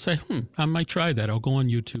others that'll say, I might try that. I'll go on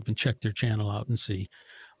YouTube and check their channel out and see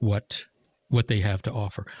what they have to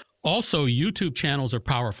offer. Also, YouTube channels are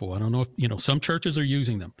powerful. I don't know if, some churches are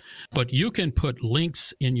using them, but you can put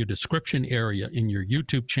links in your description area in your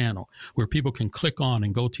YouTube channel where people can click on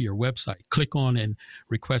and go to your website, click on and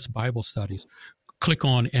request Bible studies, click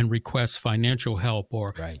on and request financial help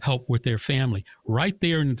or help with their family right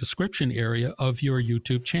there in the description area of your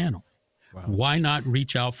YouTube channel. Wow. Why not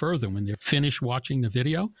reach out further? When they're finished watching the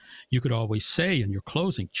video, you could always say in your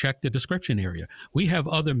closing, check the description area. We have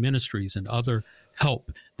other ministries and other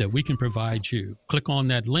help that we can provide you. Click on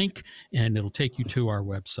that link and it'll take you to our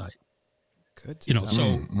website. Good.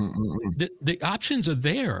 So the options are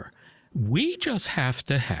there. We just have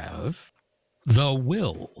to have the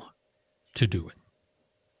will to do it.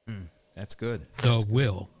 That's good. The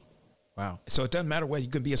will. Wow. So it doesn't matter whether you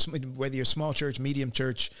could be whether you're a small church, medium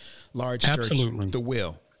church, large Absolutely. church, the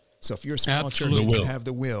will. So if you're a small Absolutely. church, you have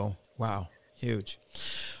the will. Wow. Huge.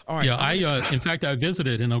 All right. Yeah, in fact, I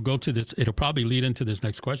visited, and I'll go to this. It'll probably lead into this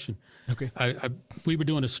next question. Okay. We were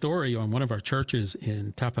doing a story on one of our churches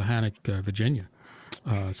in Tappahannock, Virginia.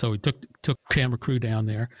 So we took camera crew down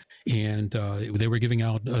there, and they were giving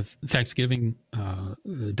out Thanksgiving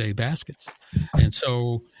Day baskets. And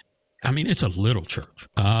so, it's a little church.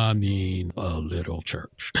 A little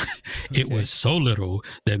church. It was so little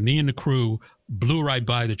that me and the crew blew right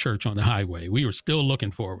by the church on the highway. We were still looking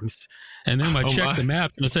forward. And then I checked the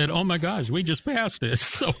map and I said, oh my gosh, we just passed this.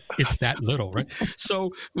 So it's that little, right?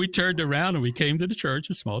 So we turned around and we came to the church,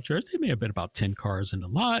 a small church. There may have been about 10 cars in the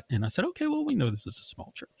lot. And I said, okay, well, we know this is a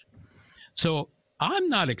small church. So I'm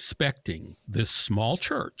not expecting this small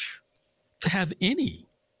church to have any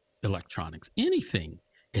electronics, anything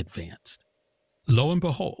advanced. Lo and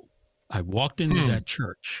behold, I walked into that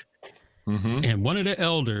church and one of the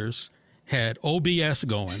elders had OBS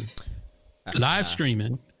going, live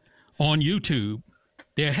streaming on YouTube.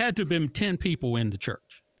 There had to have been 10 people in the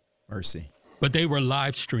church. Mercy. But they were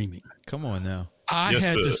live streaming. Come on now. I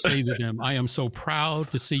had to say to them, I am so proud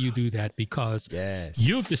to see you do that because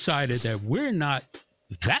you've decided that we're not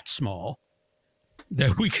that small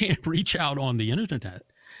that we can't reach out on the internet.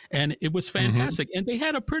 And it was fantastic. And they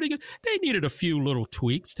had they needed a few little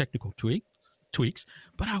technical tweaks,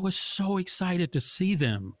 but I was so excited to see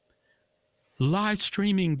them live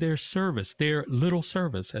streaming their service, their little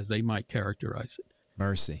service, as they might characterize it.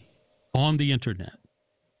 Mercy. On the internet.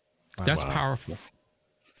 Wow. That's powerful.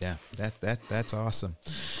 Yeah, that's awesome.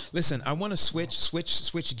 Listen, I want to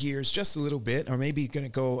switch gears just a little bit, or maybe going to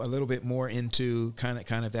go a little bit more into kind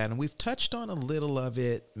of that. And we've touched on a little of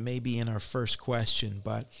it maybe in our first question,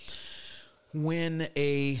 but when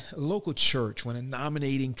a local church, when a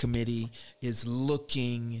nominating committee is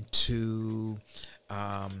looking to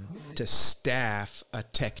staff a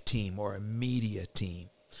tech team or a media team,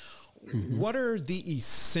 what are the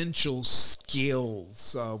essential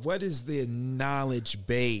skills? What is the knowledge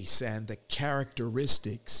base and the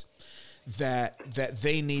characteristics that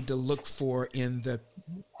they need to look for in the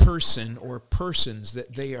person or persons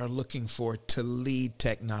that they are looking for to lead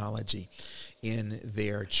technology in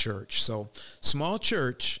their church? So, small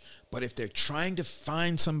church, but if they're trying to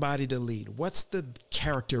find somebody to lead, what's the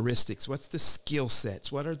characteristics? What's the skill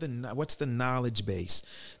sets? What's the knowledge base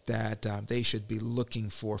that they should be looking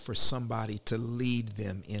for somebody to lead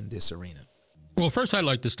them in this arena? Well, first, I'd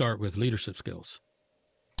like to start with leadership skills.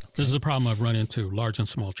 Okay. This is a problem I've run into large and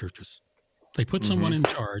small churches. They put someone in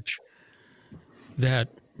charge that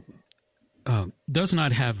does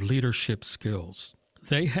not have leadership skills.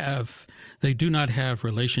 They do not have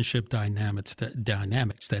relationship dynamics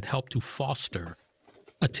that help to foster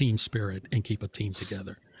a team spirit and keep a team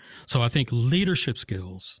together. So I think leadership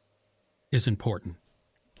skills is important.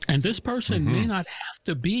 And this person may not have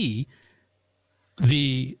to be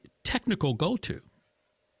the technical go-to.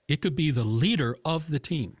 It could be the leader of the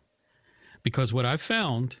team. Because what I've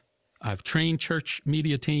found, I've trained church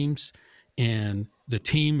media teams and the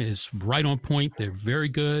team is right on point. They're very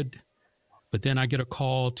good. But then I get a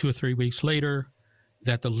call 2 or 3 weeks later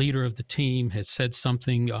that the leader of the team has said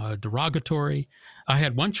something derogatory. I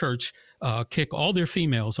had one church kick all their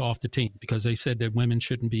females off the team because they said that women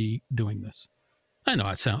shouldn't be doing this. I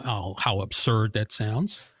know how absurd that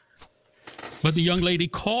sounds. But the young lady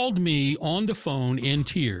called me on the phone in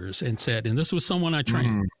tears and said, and this was someone I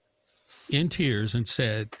trained, in tears, and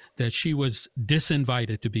said that she was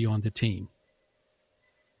disinvited to be on the team.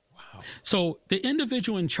 Wow. So the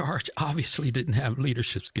individual in charge obviously didn't have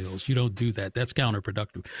leadership skills. You don't do that. That's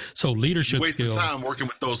counterproductive. So leadership skills. You wasting time working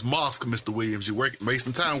with those mosques, Mr. Williams. You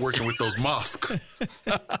wasting time working with those mosques.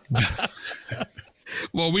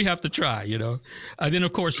 Well, we have to try, And then,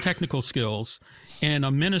 of course, technical skills and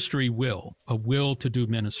a ministry will, a will to do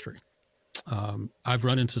ministry. I've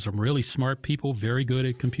run into some really smart people, very good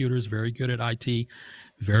at computers, very good at IT,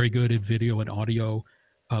 very good at video and audio,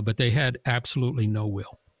 but they had absolutely no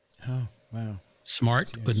will. Oh, wow.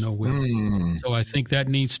 Smart, but no will. So I think that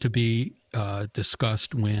needs to be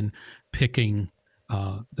discussed when picking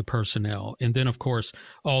the personnel. And then, of course,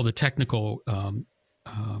 all the technical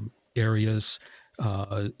areas.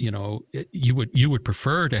 You would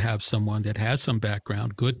prefer to have someone that has some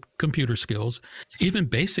background, good computer skills, even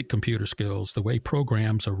basic computer skills. The way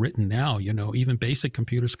programs are written now, even basic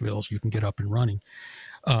computer skills, you can get up and running.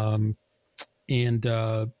 The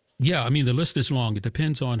list is long. It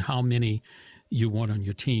depends on how many you want on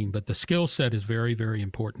your team, but the skill set is very, very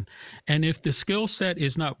important. And if the skill set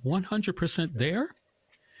is not 100% there,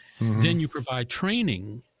 then you provide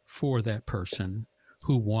training for that person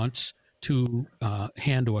who wants to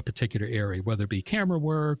handle a particular area, whether it be camera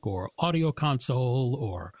work or audio console,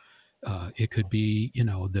 or it could be,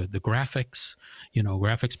 the graphics,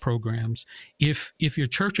 graphics programs. If your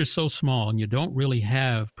church is so small and you don't really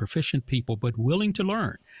have proficient people, but willing to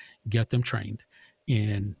learn, get them trained.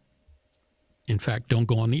 And in fact, don't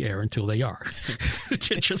go on the air until they are.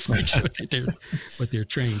 Just make sure that they're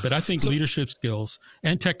trained. But I think leadership skills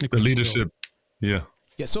and technical leadership. skills.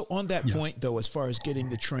 Yeah. So on that point, though, as far as getting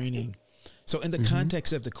the training, so in the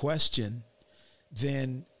context of the question,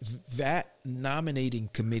 then that nominating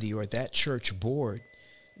committee or that church board,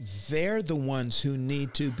 they're the ones who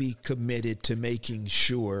need to be committed to making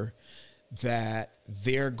sure that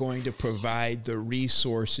they're going to provide the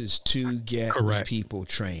resources to get the people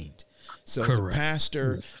trained. So the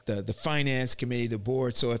pastor, the finance committee, the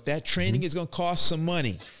board. So if that training is going to cost some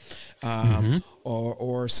money,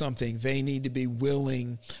 or something, they need to be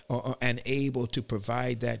willing and able to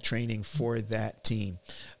provide that training for that team.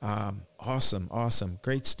 Awesome.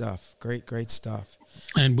 Great stuff. Great stuff.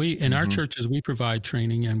 And we, in our churches, we provide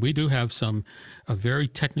training, and we do have some very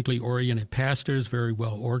technically oriented pastors, very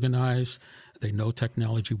well organized. They know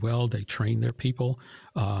technology well. They train their people.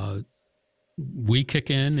 We kick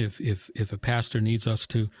in if a pastor needs us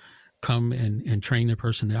to come and train their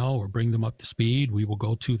personnel or bring them up to speed. We will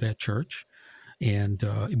go to that church, and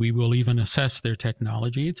we will even assess their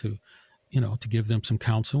technology to give them some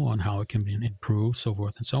counsel on how it can be improved, so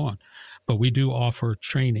forth and so on. But we do offer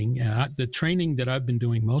training. The training that I've been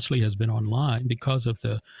doing mostly has been online because of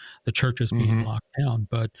the churches being locked down.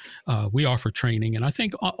 But we offer training, and I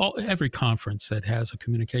think every conference that has a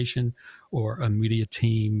communication or a media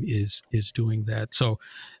team is doing that. So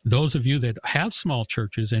those of you that have small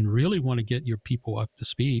churches and really want to get your people up to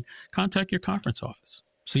speed, contact your conference office.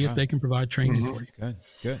 See if they can provide training for you.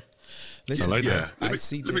 Good. Listen, I like that.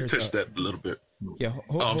 Let me touch that a little bit. Yeah,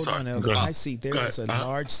 hold on, Elder. I see there is a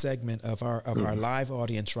large segment of our live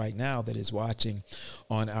audience right now that is watching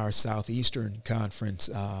on our Southeastern Conference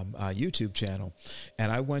YouTube channel,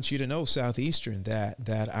 and I want you to know, Southeastern,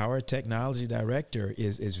 that our technology director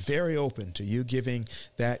is very open to you giving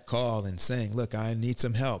that call and saying, "Look, I need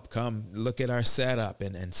some help. Come look at our setup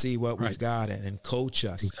and see what we've got and coach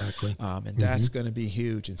us." Exactly. And that's going to be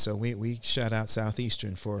huge. And so we shout out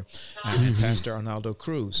Southeastern for and Pastor Arnaldo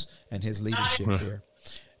Cruz and his leadership there.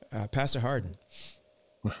 Pastor Harden.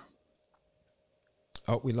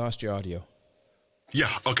 Oh, we lost your audio. Yeah.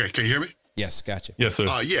 Okay. Can you hear me? Yes. Gotcha. Yes, sir.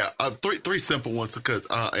 Three simple ones because,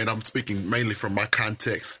 and I'm speaking mainly from my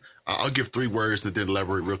context. I'll give 3 words and then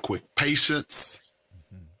elaborate real quick. Patience,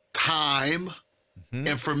 time,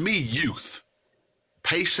 and for me, youth.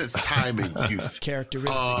 Patience, time, and youth.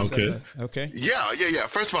 Characteristics. Okay. Yeah.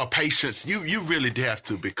 First of all, patience. You really have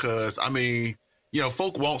to, because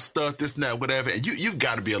folk want stuff, this and that, whatever, and you've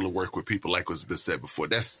got to be able to work with people, like what's been said before.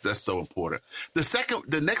 That's so important.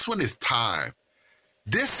 The next one is time.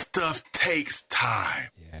 This stuff takes time.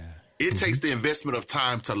 Yeah. It takes the investment of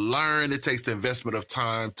time to learn. It takes the investment of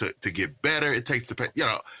time to get better. It takes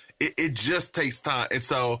it just takes time. And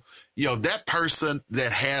so, that person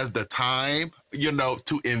that has the time,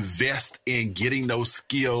 to invest in getting those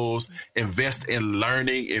skills, invest in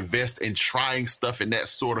learning, invest in trying stuff and that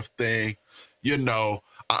sort of thing,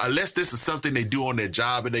 unless this is something they do on their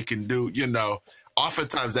job and they can do,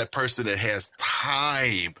 oftentimes that person that has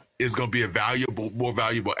time is going to be a more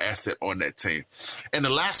valuable asset on that team. And the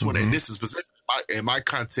last one, and this is specific in my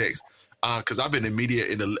context, because I've been in media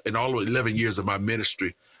in all 11 years of my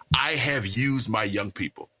ministry, I have used my young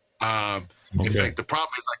people. In fact, the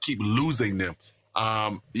problem is I keep losing them.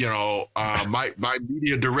 My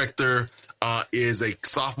media director is a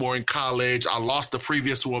sophomore in college. I lost the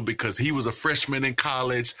previous one because he was a freshman in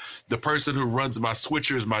college. The person who runs my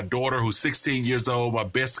switcher is my daughter, who's 16 years old. My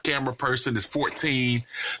best camera person is 14.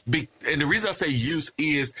 And the reason I say youth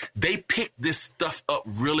is they pick this stuff up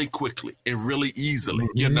really quickly and really easily,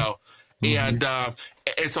 And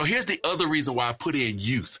so here's the other reason why I put in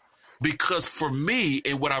youth. Because for me,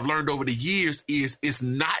 and what I've learned over the years is it's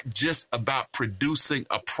not just about producing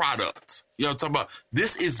a product. You know what I'm talking about?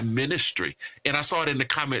 This is ministry. And I saw it in the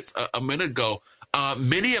comments a minute ago.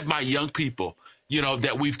 Many of my young people,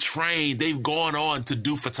 that we've trained, they've gone on to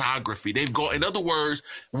do photography. In other words,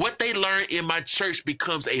 what they learn in my church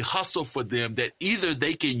becomes a hustle for them that either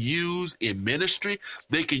they can use in ministry,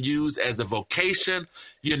 they can use as a vocation.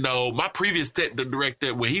 My previous technical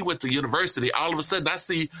director, when he went to university, all of a sudden I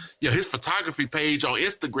see his photography page on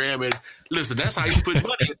Instagram, and listen, that's how he's putting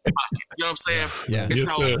money in his pocket. You know what I'm saying? Yeah.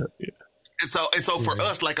 And so for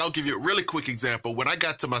us, like, I'll give you a really quick example. When I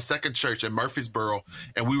got to my second church in Murfreesboro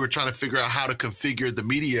and we were trying to figure out how to configure the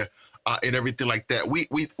media and everything like that, we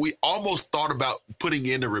almost thought about putting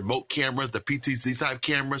in the remote cameras, the PTZ type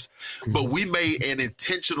cameras, but we made an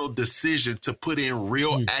intentional decision to put in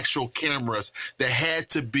real actual cameras that had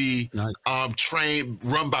to be trained,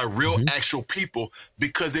 run by real actual people,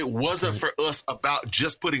 because it wasn't for us about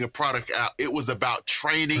just putting a product out. It was about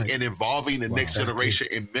training and involving the next generation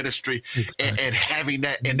in ministry and having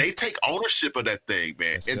that. And they take ownership of that thing,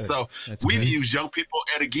 man. That's good. So we've used young people.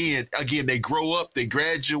 And again, they grow up, they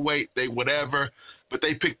graduate, they whatever, but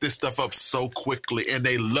they pick this stuff up so quickly and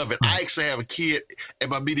they love it. I actually have a kid in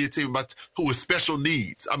my media team who was special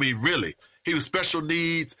needs. I mean, really, he was special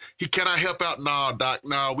needs. He cannot help out. No, doc,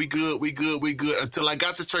 no, we good. Until I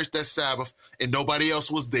got to church that Sabbath and nobody else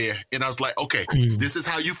was there. And I was like, okay, this is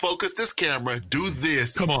how you focus this camera. Do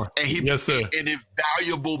this. Come on. And he became an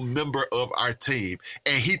invaluable member of our team.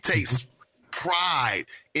 And he takes pride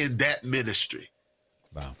in that ministry.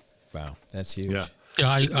 Wow. That's huge. Yeah.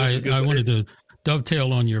 I wanted to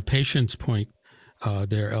dovetail on your patience point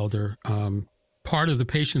there, Elder. Part of the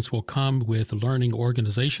patience will come with learning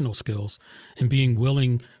organizational skills and being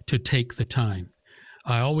willing to take the time.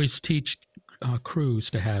 I always teach crews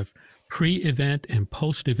to have pre-event and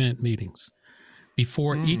post-event meetings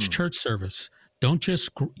before each church service. Don't just,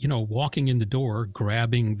 walking in the door,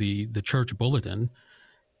 grabbing the church bulletin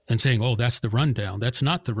and saying, oh, that's the rundown. That's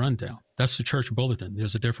not the rundown. That's the church bulletin.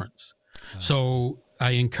 There's a difference. So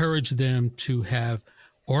I encourage them to have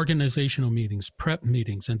organizational meetings, prep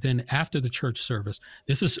meetings, and then after the church service,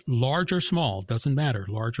 this is large or small, doesn't matter,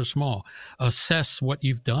 large or small, assess what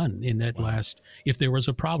you've done in that if there was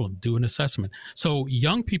a problem, do an assessment. So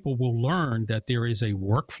young people will learn that there is a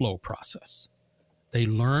workflow process. They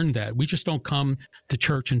learn that. We just don't come to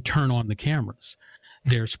church and turn on the cameras.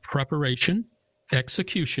 There's preparation,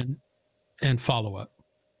 execution, and follow-up.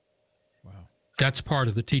 That's part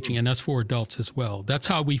of the teaching, and that's for adults as well. That's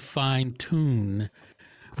how we fine-tune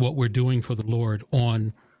what we're doing for the Lord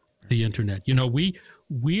on the internet.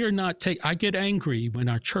 We are not I get angry when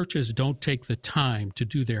our churches don't take the time to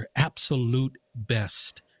do their absolute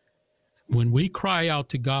best. When we cry out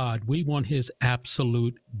to God, we want his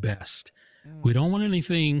absolute best. We don't want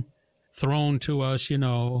anything thrown to us,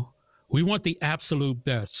 We want the absolute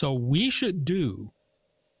best. So we should do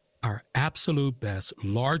our absolute best,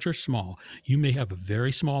 large or small. You may have a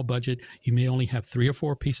very small budget. You may only have 3 or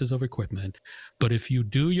 4 pieces of equipment. But if you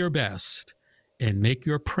do your best and make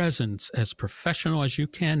your presence as professional as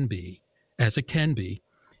it can be,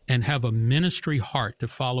 and have a ministry heart to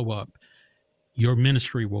follow up, your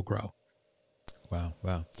ministry will grow. Wow.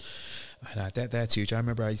 And that's huge. I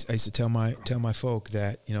remember I used to tell my folk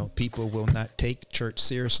that, people will not take church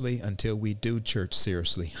seriously until we do church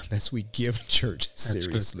seriously, unless we give church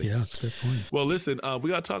seriously. Yeah, that's a good point. Well, listen, we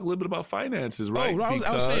got to talk a little bit about finances, right? Oh,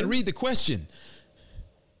 I was saying, read the question.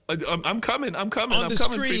 I'm coming. On the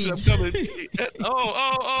screen. I'm coming.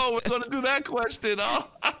 Oh, we're going to do that question. Oh.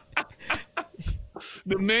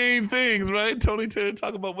 The main things, right? Tony Taylor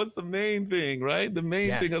talk about what's the main thing, right? The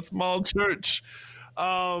main thing, a small church.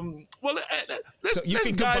 So you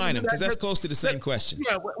can combine them because that's close to the same question.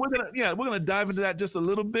 Yeah, we're gonna dive into that just a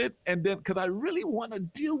little bit, and then because I really want to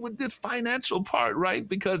deal with this financial part, right?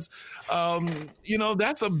 Because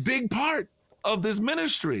that's a big part of this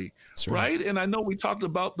ministry, right? And I know we talked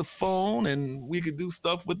about the phone, and we could do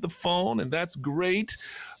stuff with the phone, and that's great,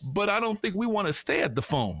 but I don't think we want to stay at the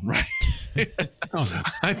phone, right?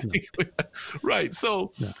 I think right.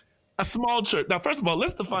 So a small church. Now, first of all,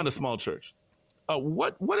 let's define a small church.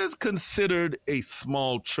 What is considered a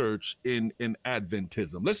small church in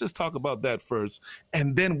Adventism? Let's just talk about that first,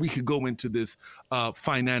 and then we could go into this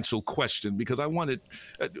financial question, because I wanted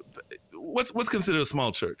what's considered a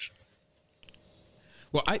small church?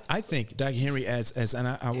 Well, I think, Dr. Henry, and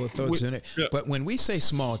I will throw this in there, but when we say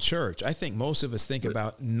small church, I think most of us think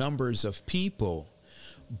about numbers of people,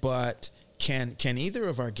 but can either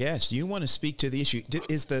of our guests, do you want to speak to the issue?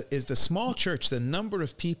 Is the small church, the number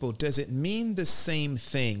of people, does it mean the same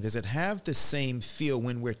thing? Does it have the same feel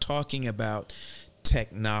when we're talking about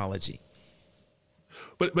technology?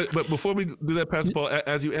 But before we do that, Pastor Paul,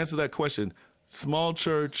 as you answer that question, small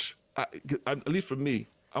church, at least for me,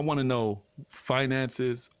 I want to know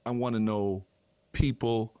finances. I want to know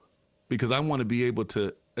people, because I want to be able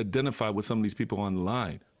to identify with some of these people on the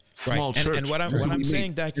line. Small church. And what I'm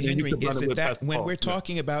saying, Dr. Henry, is that when we're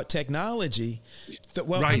talking about technology,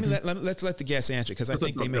 let's let the guests answer, because I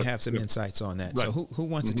think they may have some insights on that. Right. So who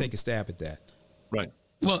wants to take a stab at that? Right.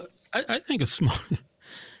 Well, I think a small.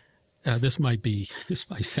 This might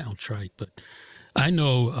sound trite, but I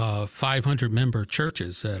know 500 member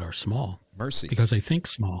churches that are small. Mercy. Because they think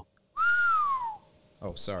small.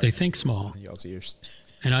 Oh, sorry. They think small. Y'all's ears.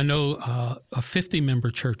 And I know 50 member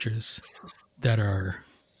churches that are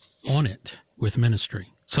on it with ministry.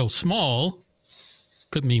 So small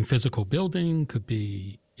could mean physical building, could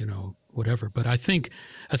be, whatever. But I think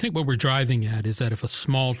what we're driving at is that if a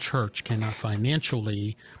small church cannot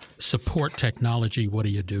financially support technology, what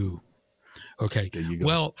do? Okay.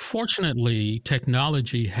 Well, fortunately,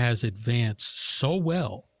 technology has advanced so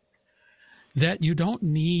well that you don't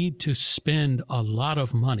need to spend a lot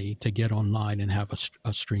of money to get online and have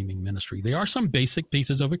a streaming ministry. There are some basic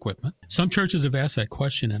pieces of equipment. Some churches have asked that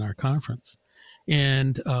question in our conference.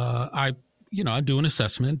 And I do an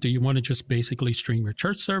assessment. Do you want to just basically stream your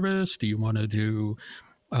church service? Do you want to do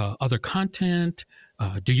other content?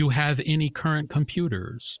 Do you have any current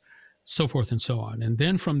computers? So forth and so on. And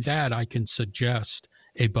then from that, I can suggest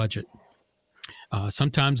a budget.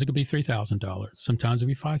 Sometimes it could be $3,000. Sometimes it could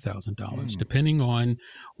be $5,000, depending on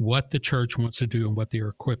what the church wants to do and what they're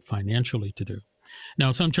equipped financially to do.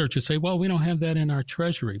 Now, some churches say, well, we don't have that in our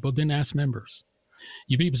treasury. Well, then ask members.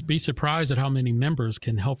 You'd be surprised at how many members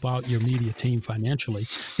can help out your media team financially.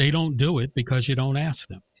 They don't do it because you don't ask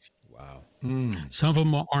them. Wow. Some of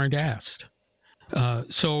them aren't asked.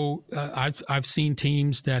 So I've seen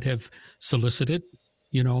teams that have solicited,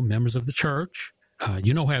 members of the church.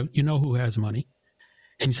 You know who has money,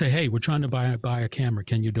 and you say, hey, we're trying to buy a camera.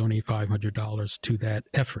 Can you donate $500 to that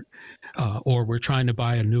effort? Or we're trying to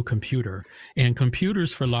buy a new computer. And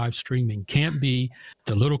computers for live streaming can't be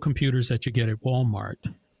the little computers that you get at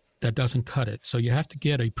Walmart. That doesn't cut it. So you have to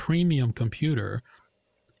get a premium computer,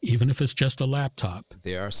 even if it's just a laptop.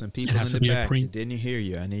 There are some people in the back that didn't hear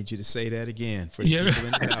you. I need you to say that again for the people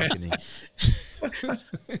in the balcony.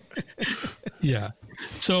 Yeah.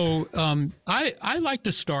 So I like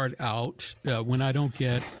to start out when I don't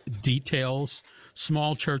get details.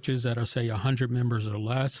 Small churches that are, say, 100 members or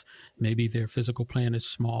less, maybe their physical plan is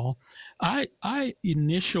small. I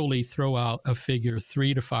initially throw out a figure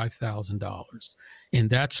 $3,000 to $5,000, and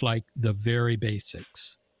that's like the very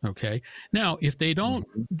basics. Okay. Now, if they don't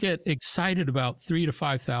get excited about $3,000 to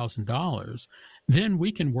 $5,000, then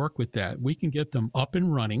we can work with that. We can get them up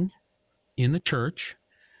and running in the church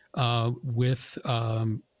with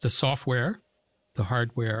the software, the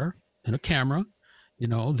hardware, and a camera.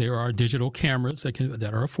 There are digital cameras that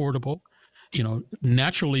are affordable.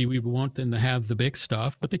 Naturally, we want them to have the big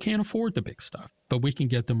stuff, but they can't afford the big stuff. But we can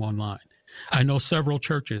get them online. I know several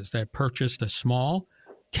churches that purchased a small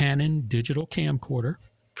Canon digital camcorder,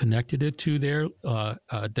 connected it to their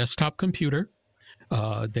desktop computer.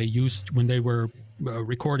 They used, when they were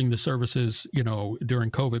recording the services,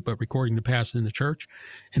 during COVID, but recording the pastor in the church,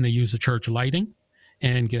 and they use the church lighting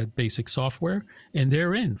and get basic software, and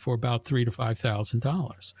they're in for about $3,000 to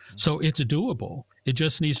 $5,000. So it's doable. It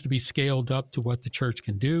just needs to be scaled up to what the church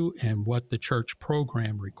can do and what the church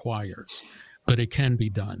program requires, but it can be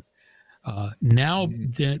done. Now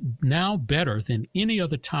better than any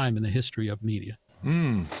other time in the history of media.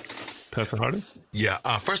 Pastor Harden? Yeah.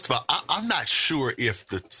 First of all, I'm not sure if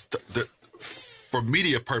the for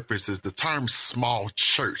media purposes, the term small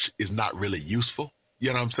church is not really useful. You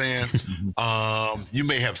know what I'm saying? You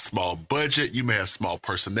may have small budget. You may have small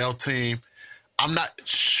personnel team. I'm not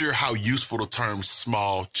sure how useful the term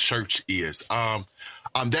small church is.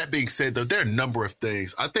 That being said, though, there are a number of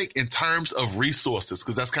things. I think in terms of resources,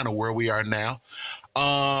 because that's kind of where we are now.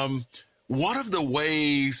 One of the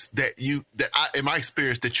ways in my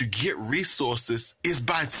experience, that you get resources is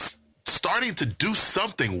by starting to do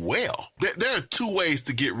something well. There are two ways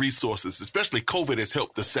to get resources, especially COVID has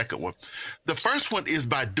helped the second one. The first one is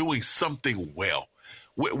by doing something well.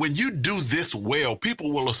 When you do this well,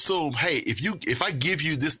 people will assume, hey, if I give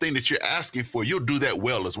you this thing that you're asking for, you'll do that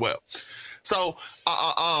well as well. So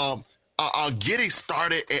getting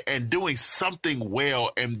started and doing something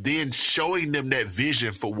well, and then showing them that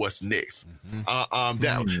vision for what's next.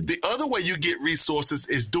 The other way you get resources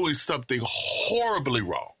is doing something horribly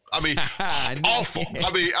wrong. I mean, awful.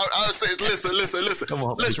 I mean, I say, listen. Come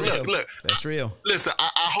on, look. That's real. Listen,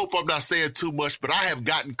 I hope I'm not saying too much, but I have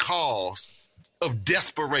gotten calls of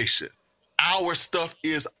desperation. Our stuff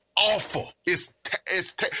is awful.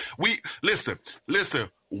 Listen.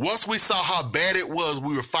 Once we saw how bad it was,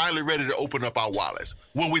 we were finally ready to open up our wallets.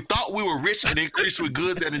 When we thought we were rich and increased with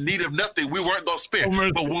goods and in need of nothing, we weren't going to spend.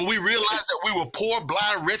 But when we realized that we were poor,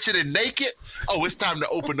 blind, wretched, and naked, it's time to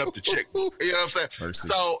open up the checkbook. You know what I'm saying? Mercy.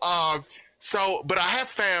 But I have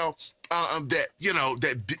found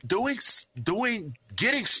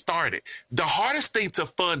getting started, the hardest thing to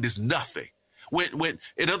fund is nothing. When,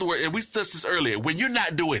 in other words, and we discussed this earlier, when you're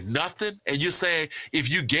not doing nothing and you're saying, if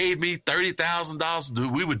you gave me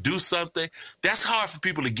 $30,000, we would do something, that's hard for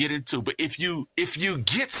people to get into. But if you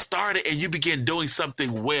get started and you begin doing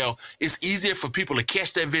something well, it's easier for people to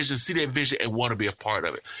catch that vision, see that vision, and want to be a part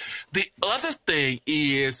of it. The other thing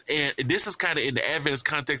is, and this is kind of in the Adventist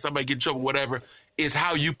context, I might get in trouble, whatever, is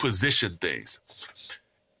how you position things.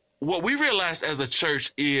 What we realize as a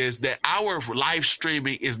church is that our live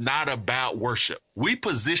streaming is not about worship. We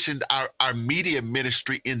positioned our media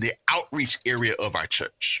ministry in the outreach area of our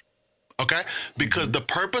church, okay? Because the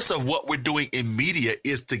purpose of what we're doing in media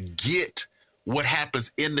is to get what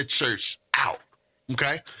happens in the church out,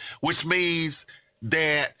 okay? Which means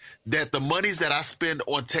that the monies that I spend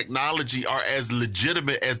on technology are as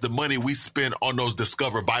legitimate as the money we spend on those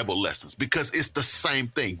Discover Bible lessons, because it's the same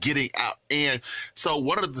thing, getting out. And so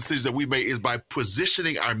one of the decisions that we made is by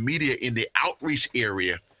positioning our media in the outreach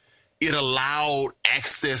area, it allowed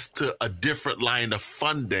access to a different line of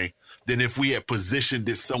funding than if we had positioned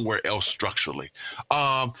it somewhere else structurally.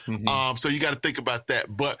 So you got to think about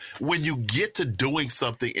that. But when you get to doing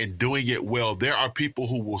something and doing it well, there are people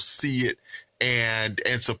who will see it and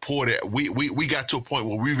support it. We got to a point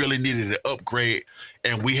where we really needed an upgrade,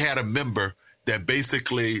 and we had a member that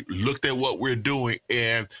basically looked at what we're doing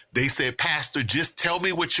and they said, Pastor, just tell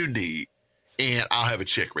me what you need and I'll have a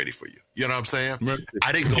check ready for you. You know what I'm saying?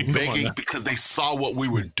 I didn't go begging because they saw what we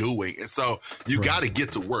were doing. And so you got to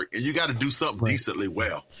get to work and you got to do something decently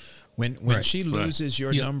well. When she loses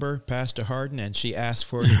your number, Pastor Harden, and she asks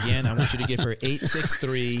for it again, I want you to give her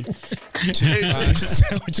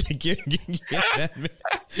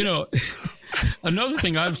 863-257. Another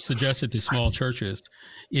thing I've suggested to small churches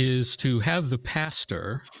is to have the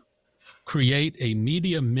pastor create a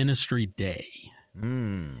media ministry day.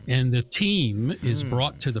 And the team is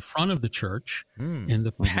brought to the front of the church, and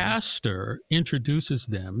the pastor introduces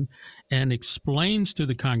them and explains to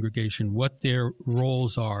the congregation what their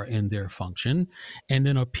roles are and their function, and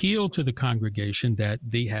then appeal to the congregation that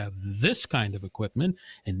they have this kind of equipment,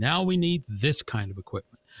 and now we need this kind of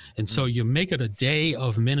equipment. And so you make it a day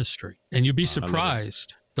of ministry, and you'll be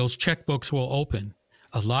surprised. Those checkbooks will open.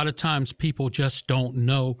 A lot of times people just don't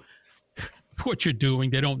know what you're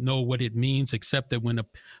doing. They don't know what it means, except that when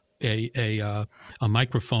a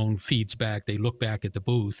microphone feeds back, they look back at the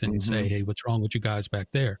booth and say, hey, what's wrong with you guys back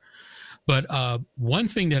there? But one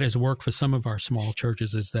thing that has worked for some of our small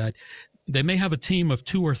churches is that they may have a team of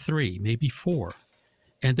 2 or 3, maybe 4,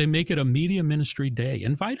 and they make it a media ministry day.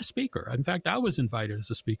 Invite a speaker. In fact, I was invited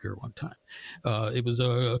as a speaker one time. It was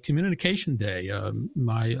a communication day.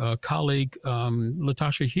 My colleague,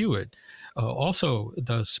 Latasha Hewitt, also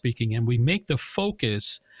does speaking, and we make the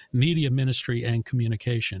focus media ministry and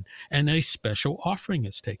communication, and a special offering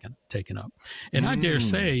is taken up. And I dare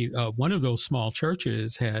say one of those small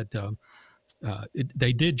churches had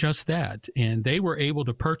they did just that, and they were able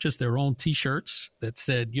to purchase their own T-shirts that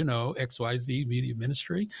said, XYZ Media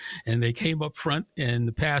Ministry, and they came up front, and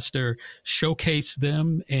the pastor showcased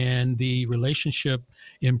them, and the relationship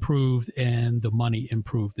improved, and the money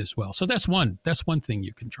improved as well. So that's one thing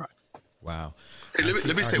you can try. Wow. Hey,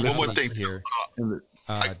 let me say one more thing here.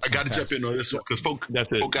 I got to jump in on this one because folk got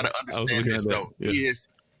to understand this, though. Is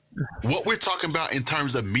what we're talking about in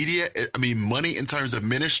terms of media, money in terms of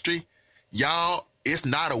ministry, y'all, it's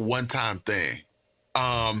not a one-time thing.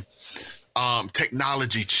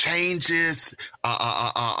 technology changes,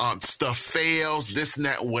 stuff fails, this and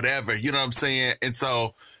that, whatever, you know what I'm saying? And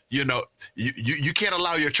so, you know, you can't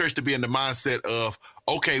allow your church to be in the mindset of,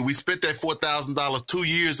 okay, we spent that $4,000 2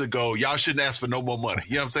 years ago. Y'all shouldn't ask for no more money.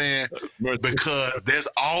 You know what I'm saying? Because there's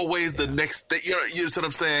always the next thing, you know what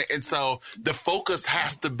I'm saying? And so the focus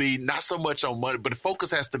has to be not so much on money, but the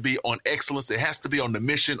focus has to be on excellence. It has to be on the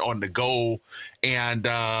mission, on the goal. And,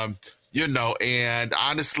 you know, and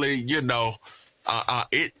honestly, you know,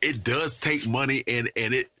 it does take money, and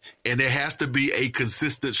it has to be a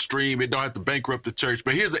consistent stream. It don't have to bankrupt the church.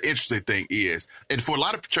 But here's the interesting thing is, and for a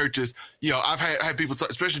lot of churches, you know, I've had people talk,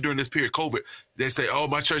 especially during this period of COVID, they say, oh,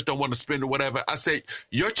 my church don't want to spend or whatever. I say,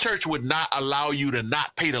 your church would not allow you to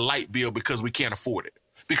not pay the light bill because we can't afford it.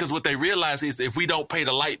 Because what they realize is if we don't pay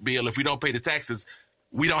the light bill, if we don't pay the taxes,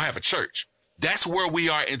 we don't have a church. That's where we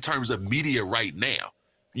are in terms of media right now.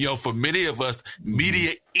 You know, for many of us,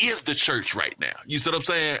 media is the church right now. You see what I'm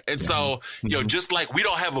saying? And so, you know, just like we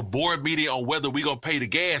don't have a board meeting on whether we're going to pay the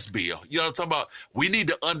gas bill, you know what I'm talking about? We need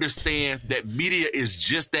to understand that media is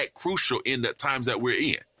just that crucial in the times that we're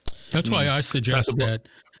in. That's why I suggest that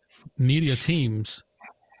media teams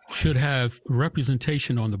should have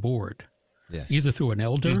representation on the board, either through an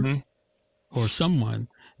elder or someone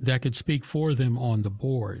that could speak for them on the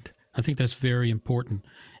board. I think that's very important.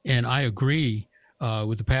 And I agree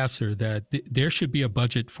with the pastor that there should be a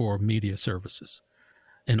budget for media services,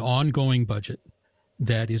 an ongoing budget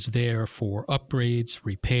that is there for upgrades,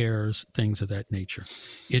 repairs, things of that nature.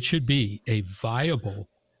 It should be a viable,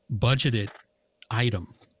 budgeted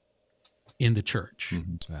item in the church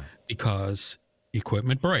because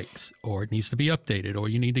equipment breaks or it needs to be updated or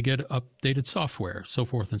you need to get updated software, so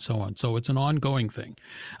forth and so on. So it's an ongoing thing.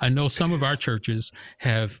 I know some of our churches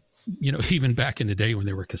have, you know, even back in the day when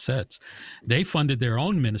there were cassettes, they funded their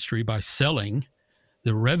own ministry by selling.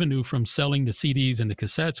 The revenue from selling the CDs and the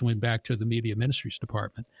cassettes went back to the media ministries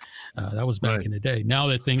department. That was back in the day. Now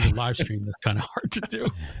that things are live streamed, that's kind of hard to do.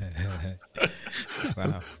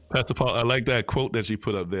 Wow. Pastor Paul, I like that quote that you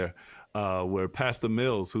put up there, where Pastor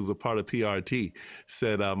Mills, who's a part of PRT,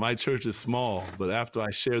 said, my church is small, but after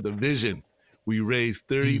I share the vision, we raised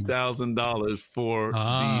 $30,000 for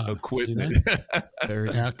the equipment.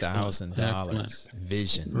 $30,000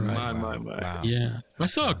 vision. Right. Wow. Yeah, I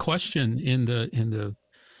saw a question in the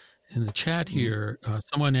chat here.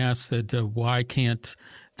 Someone asked that why can't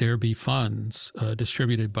there be funds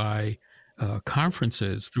distributed by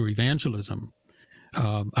conferences through evangelism?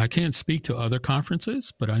 I can't speak to other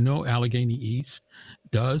conferences, but I know Allegheny East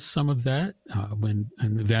does some of that when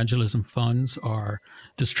evangelism funds are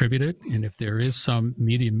distributed. And if there is some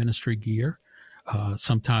media ministry gear,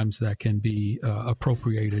 sometimes that can be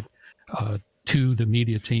appropriated to the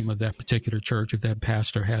media team of that particular church if that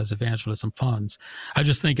pastor has evangelism funds. I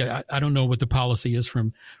just think, I don't know what the policy is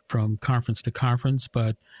from conference to conference,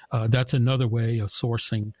 but that's another way of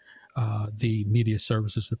sourcing the media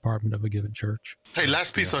services department of a given church. Hey,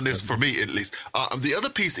 last piece on this for me, at least. The other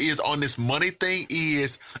piece is on this money thing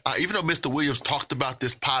is, even though Mr. Williams talked about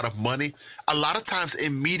this pot of money, a lot of times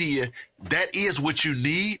in media, that is what you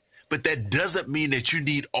need, but that doesn't mean that you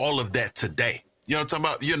need all of that today. You know what I'm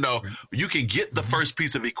talking about? You know, you can get the first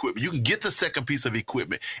piece of equipment, you can get the second piece of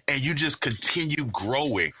equipment, and you just continue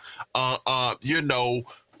growing. You know,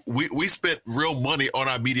 we spent real money on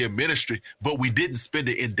our media ministry, but we didn't spend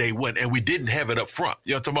it in day one, and we didn't have it up front.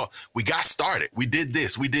 You know what I'm talking about? We got started. We did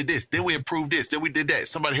this, then we improved this, then we did that.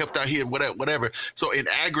 Somebody helped out here, whatever. So in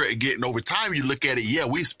aggregate and over time, you look at it, yeah,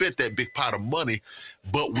 we spent that big pot of money,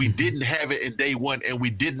 but we didn't have it in day one, and we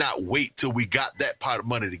did not wait till we got that pot of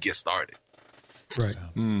money to get started. Right.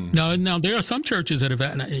 Now there are some churches that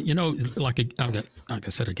have, you know, like I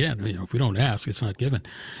said again, you know, if we don't ask, it's not given.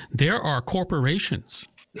 There are corporations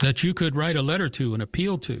that you could write a letter to and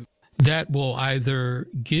appeal to that will either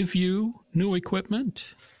give you new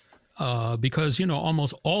equipment, because, you know,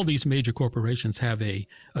 almost all these major corporations have a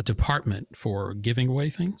department for giving away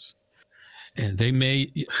things. And they may,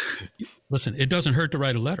 listen, it doesn't hurt to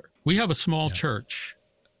write a letter. We have a small church,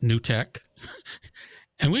 New Tech,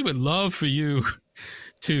 and we would love for you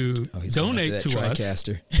to donate to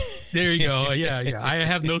TriCaster. us. There you go. Yeah. I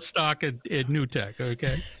have no stock at New Tech,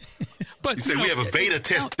 okay? But you say we have a beta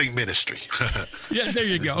testing ministry. Yeah, there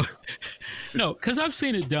you go. No, because I've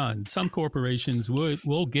seen it done. Some corporations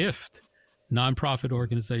will gift nonprofit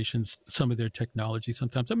organizations some of their technology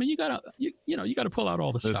sometimes. I mean, you gotta pull out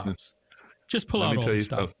all the stops. Just pull out all the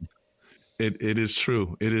stops. It is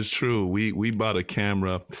true. It is true. We bought a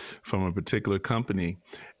camera from a particular company,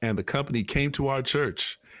 and the company came to our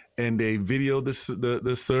church and they videoed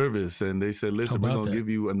the service, and they said, listen, we're going to give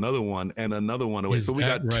you another one and another one away. So we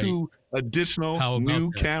got 2 additional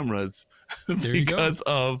new cameras because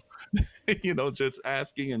of, just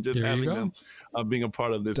asking and just having them being a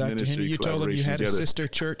part of this Dr. ministry. Henry, you told them you had a sister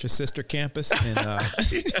church, a sister campus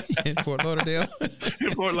in Fort Lauderdale?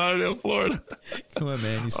 In Fort Lauderdale, Florida. Come on,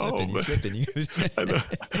 man. You're slipping. I know.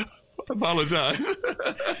 I apologize.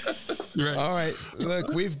 Right. All right. Look,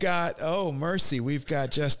 we've got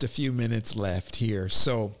just a few minutes left here.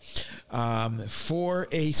 So for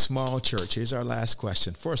a small church, here's our last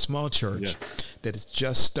question. For a small church that is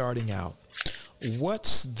just starting out,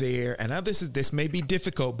 what's there? And now this may be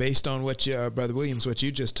difficult based on what Brother Williams, what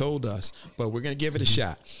you just told us, but we're going to give it a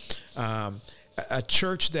shot. A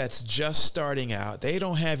church that's just starting out, they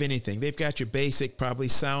don't have anything. They've got your basic, probably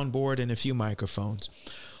soundboard and a few microphones.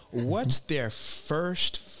 What's their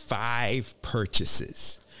first 5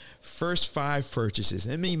 purchases?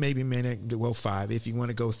 And maybe 5 if you want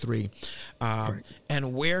to go 3.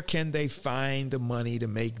 And where can they find the money to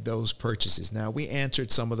make those purchases? Now, we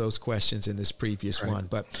answered some of those questions in this previous one,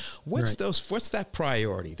 but what's that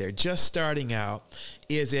priority? They're just starting out.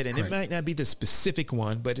 Is it, and it might not be the specific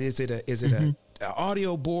one, but is it a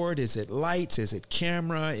audio board? Is it lights? Is it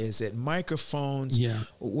camera? Is it microphones? Yeah.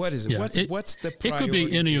 What is it? What's the priority? It could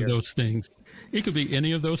be any of those things. It could be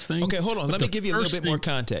any of those things. Okay, hold on. Let me give you a little bit more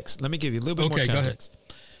context. More context.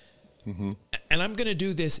 Mm-hmm. And I'm going to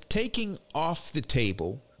do this, taking off the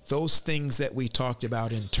table those things that we talked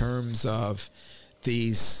about in terms of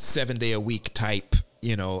these 7-day-a-week type,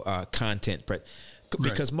 content.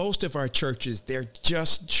 Because most of our churches, they're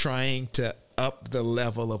just trying to up the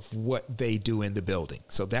level of what they do in the building.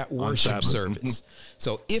 So that worship service.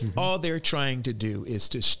 So if all they're trying to do is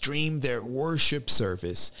to stream their worship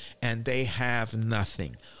service and they have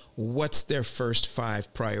nothing, what's their first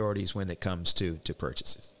 5 priorities when it comes to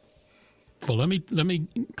purchases? Well, let me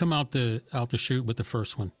come out the chute with the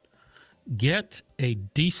first one. Get a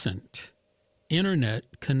decent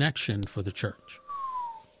internet connection for the church.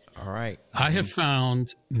 All right. I have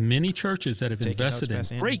found many churches that have invested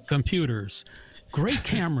in great computers, great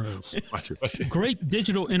cameras, great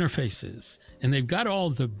digital interfaces, and they've got all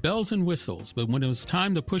the bells and whistles. But when it was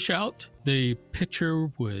time to push out, the picture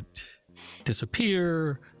would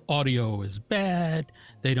disappear. Audio is bad.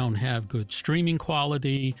 They don't have good streaming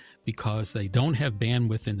quality because they don't have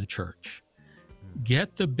bandwidth in the church.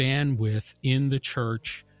 Get the bandwidth in the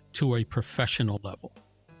church to a professional level.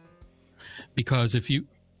 Because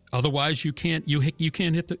otherwise you can't hit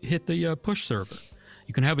the push server.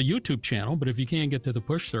 You can have a YouTube channel, but if you can't get to the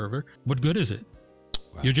push server, what good is it?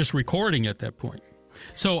 Wow. You're just recording at that point.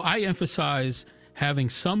 So I emphasize having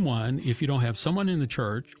someone, if you don't have someone in the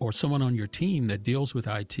church or someone on your team that deals with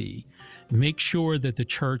IT, make sure that the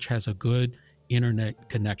church has a good internet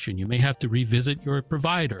connection. You may have to revisit your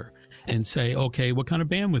provider and say, okay, what kind of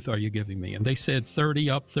bandwidth are you giving me? And they said 30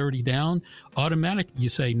 up, 30 down. Automatically, you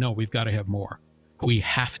say, no, we've got to have more. We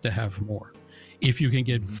have to have more. If you can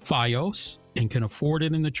get Fios and can afford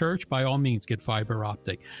it in the church, by all means, get fiber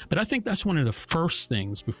optic. But I think that's one of the first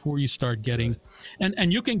things before you start getting,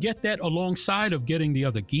 and you can get that alongside of getting the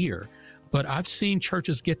other gear. But I've seen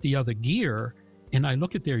churches get the other gear, and I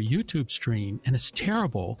look at their YouTube stream, and it's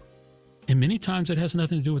terrible. And many times it has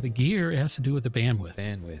nothing to do with the gear. It has to do with the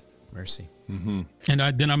bandwidth. Mercy. Mm-hmm.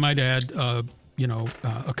 And then I might add,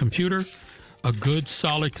 a computer, a good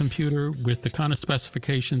solid computer with the kind of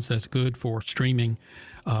specifications that's good for streaming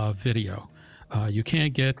video. You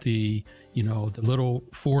can't get the little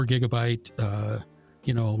 4 gigabyte,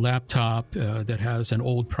 laptop that has an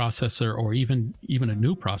old processor or even a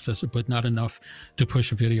new processor, but not enough to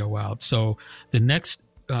push a video out. So the next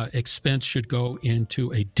expense should go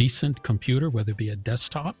into a decent computer, whether it be a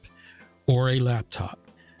desktop or a laptop.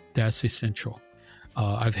 That's essential.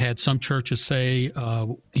 I've had some churches say,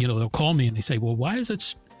 they'll call me and they say, well, why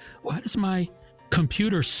does my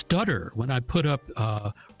computer stutter when I put up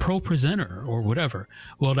Pro Presenter or whatever?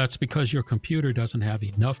 Well, that's because your computer doesn't have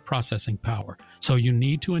enough processing power. So you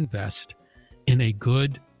need to invest in a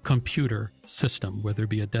good computer system, whether it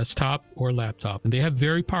be a desktop or a laptop. And they have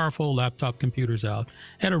very powerful laptop computers out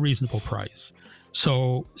at a reasonable price.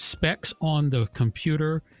 So specs on the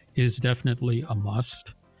computer is definitely a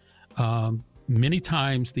must. Many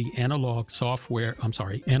times the analog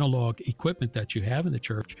equipment that you have in the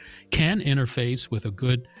church can interface with a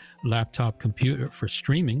good laptop computer for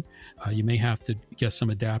streaming. You may have to get some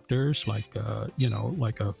adapters like a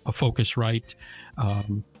Focusrite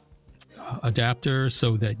adapter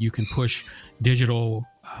so that you can push digital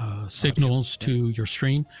signals to your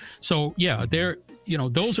stream. So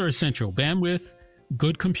those are essential. Bandwidth,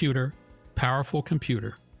 good computer, powerful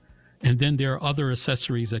computer. And then there are other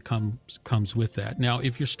accessories that comes with that. Now,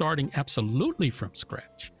 if you're starting absolutely from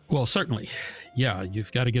scratch, well, certainly, yeah,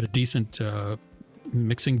 you've got to get a decent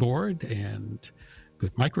mixing board and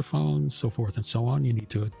good microphones, so forth and so on. You need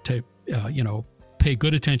to pay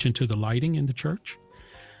good attention to the lighting in the church.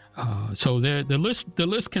 So the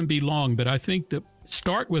list can be long, but I think that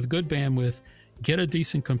start with good bandwidth, get a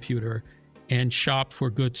decent computer, and shop for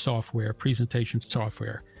good software, presentation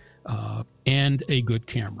software, and a good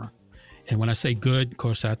camera. And when I say good, of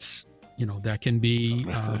course, that's, that can be,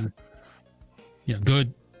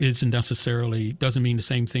 good doesn't mean the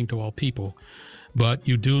same thing to all people, but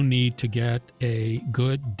you do need to get a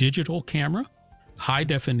good digital camera, high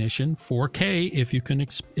definition, 4K if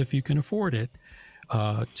you can afford it,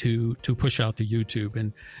 to push out to YouTube.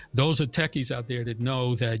 And those are techies out there that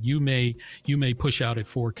know that you may push out at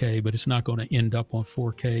 4K, but it's not going to end up on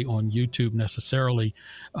 4K on YouTube necessarily.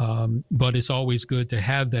 But it's always good to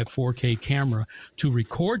have that 4K camera to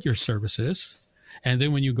record your services. And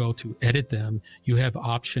then when you go to edit them, you have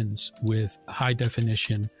options with high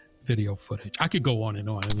definition video footage. I could go on and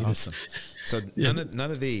on. I mean, awesome. So none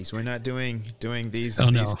of these. We're not doing these. Oh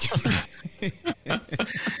no.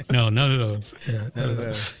 No, none of those. Yeah, none of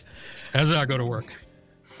those. As I go to work.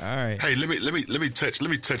 All right. Hey, let me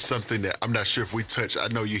touch something that I'm not sure if we touched. I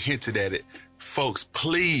know you hinted at it, folks.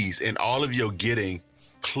 Please, in all of your getting,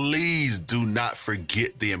 please do not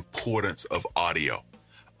forget the importance of audio.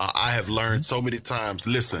 I have learned so many times.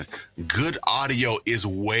 Listen, good audio is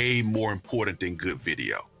way more important than good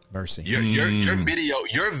video. Mercy. Your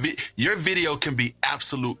video can be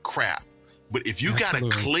absolute crap, but if you got a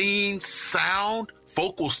clean sound,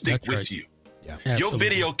 folk will stick with you. Yeah. Your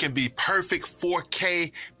video can be perfect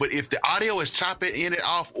 4K, but if the audio is chopping in and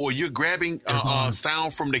off, or you're grabbing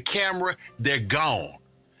sound from the camera, they're gone.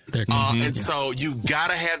 And so you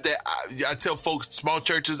gotta have that. I tell folks, small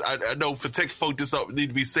churches, I know for tech folk this need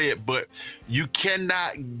to be said, but you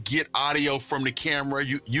cannot get audio from the camera.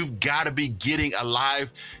 You've got to be getting a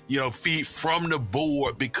live, feed from the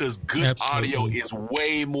board, because good audio is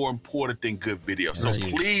way more important than good video. So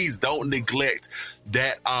please don't neglect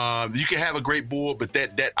that. You can have a great board, but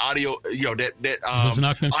that audio, audio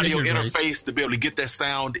interface to be able to get that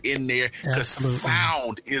sound in there, because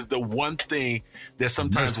sound is the one thing that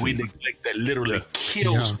sometimes we neglect that literally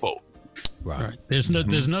kills folk. Right.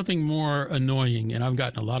 There's nothing more annoying, and I've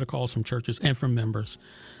gotten a lot of calls from churches and from members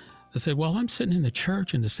that say, well, I'm sitting in the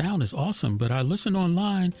church and the sound is awesome, but I listen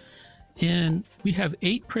online and we have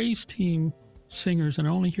 8 praise team singers and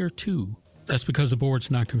I only hear 2. That's because the board's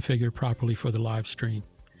not configured properly for the live stream.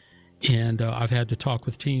 And I've had to talk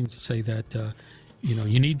with teams to say that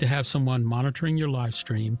you need to have someone monitoring your live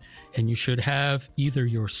stream, and you should have either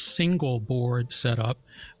your single board set up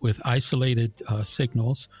with isolated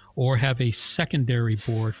signals, or have a secondary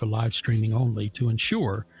board for live streaming only to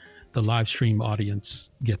ensure the live stream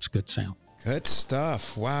audience gets good sound. Good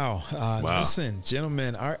stuff. Wow. Listen,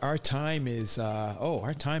 gentlemen, our time is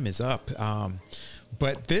up.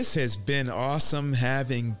 But this has been awesome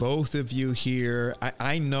having both of you here.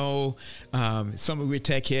 I know some of you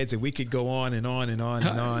tech heads, and we could go on and on and on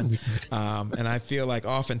and on. And I feel like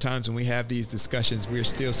oftentimes when we have these discussions, we're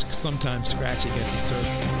still sometimes scratching at the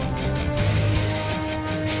surface.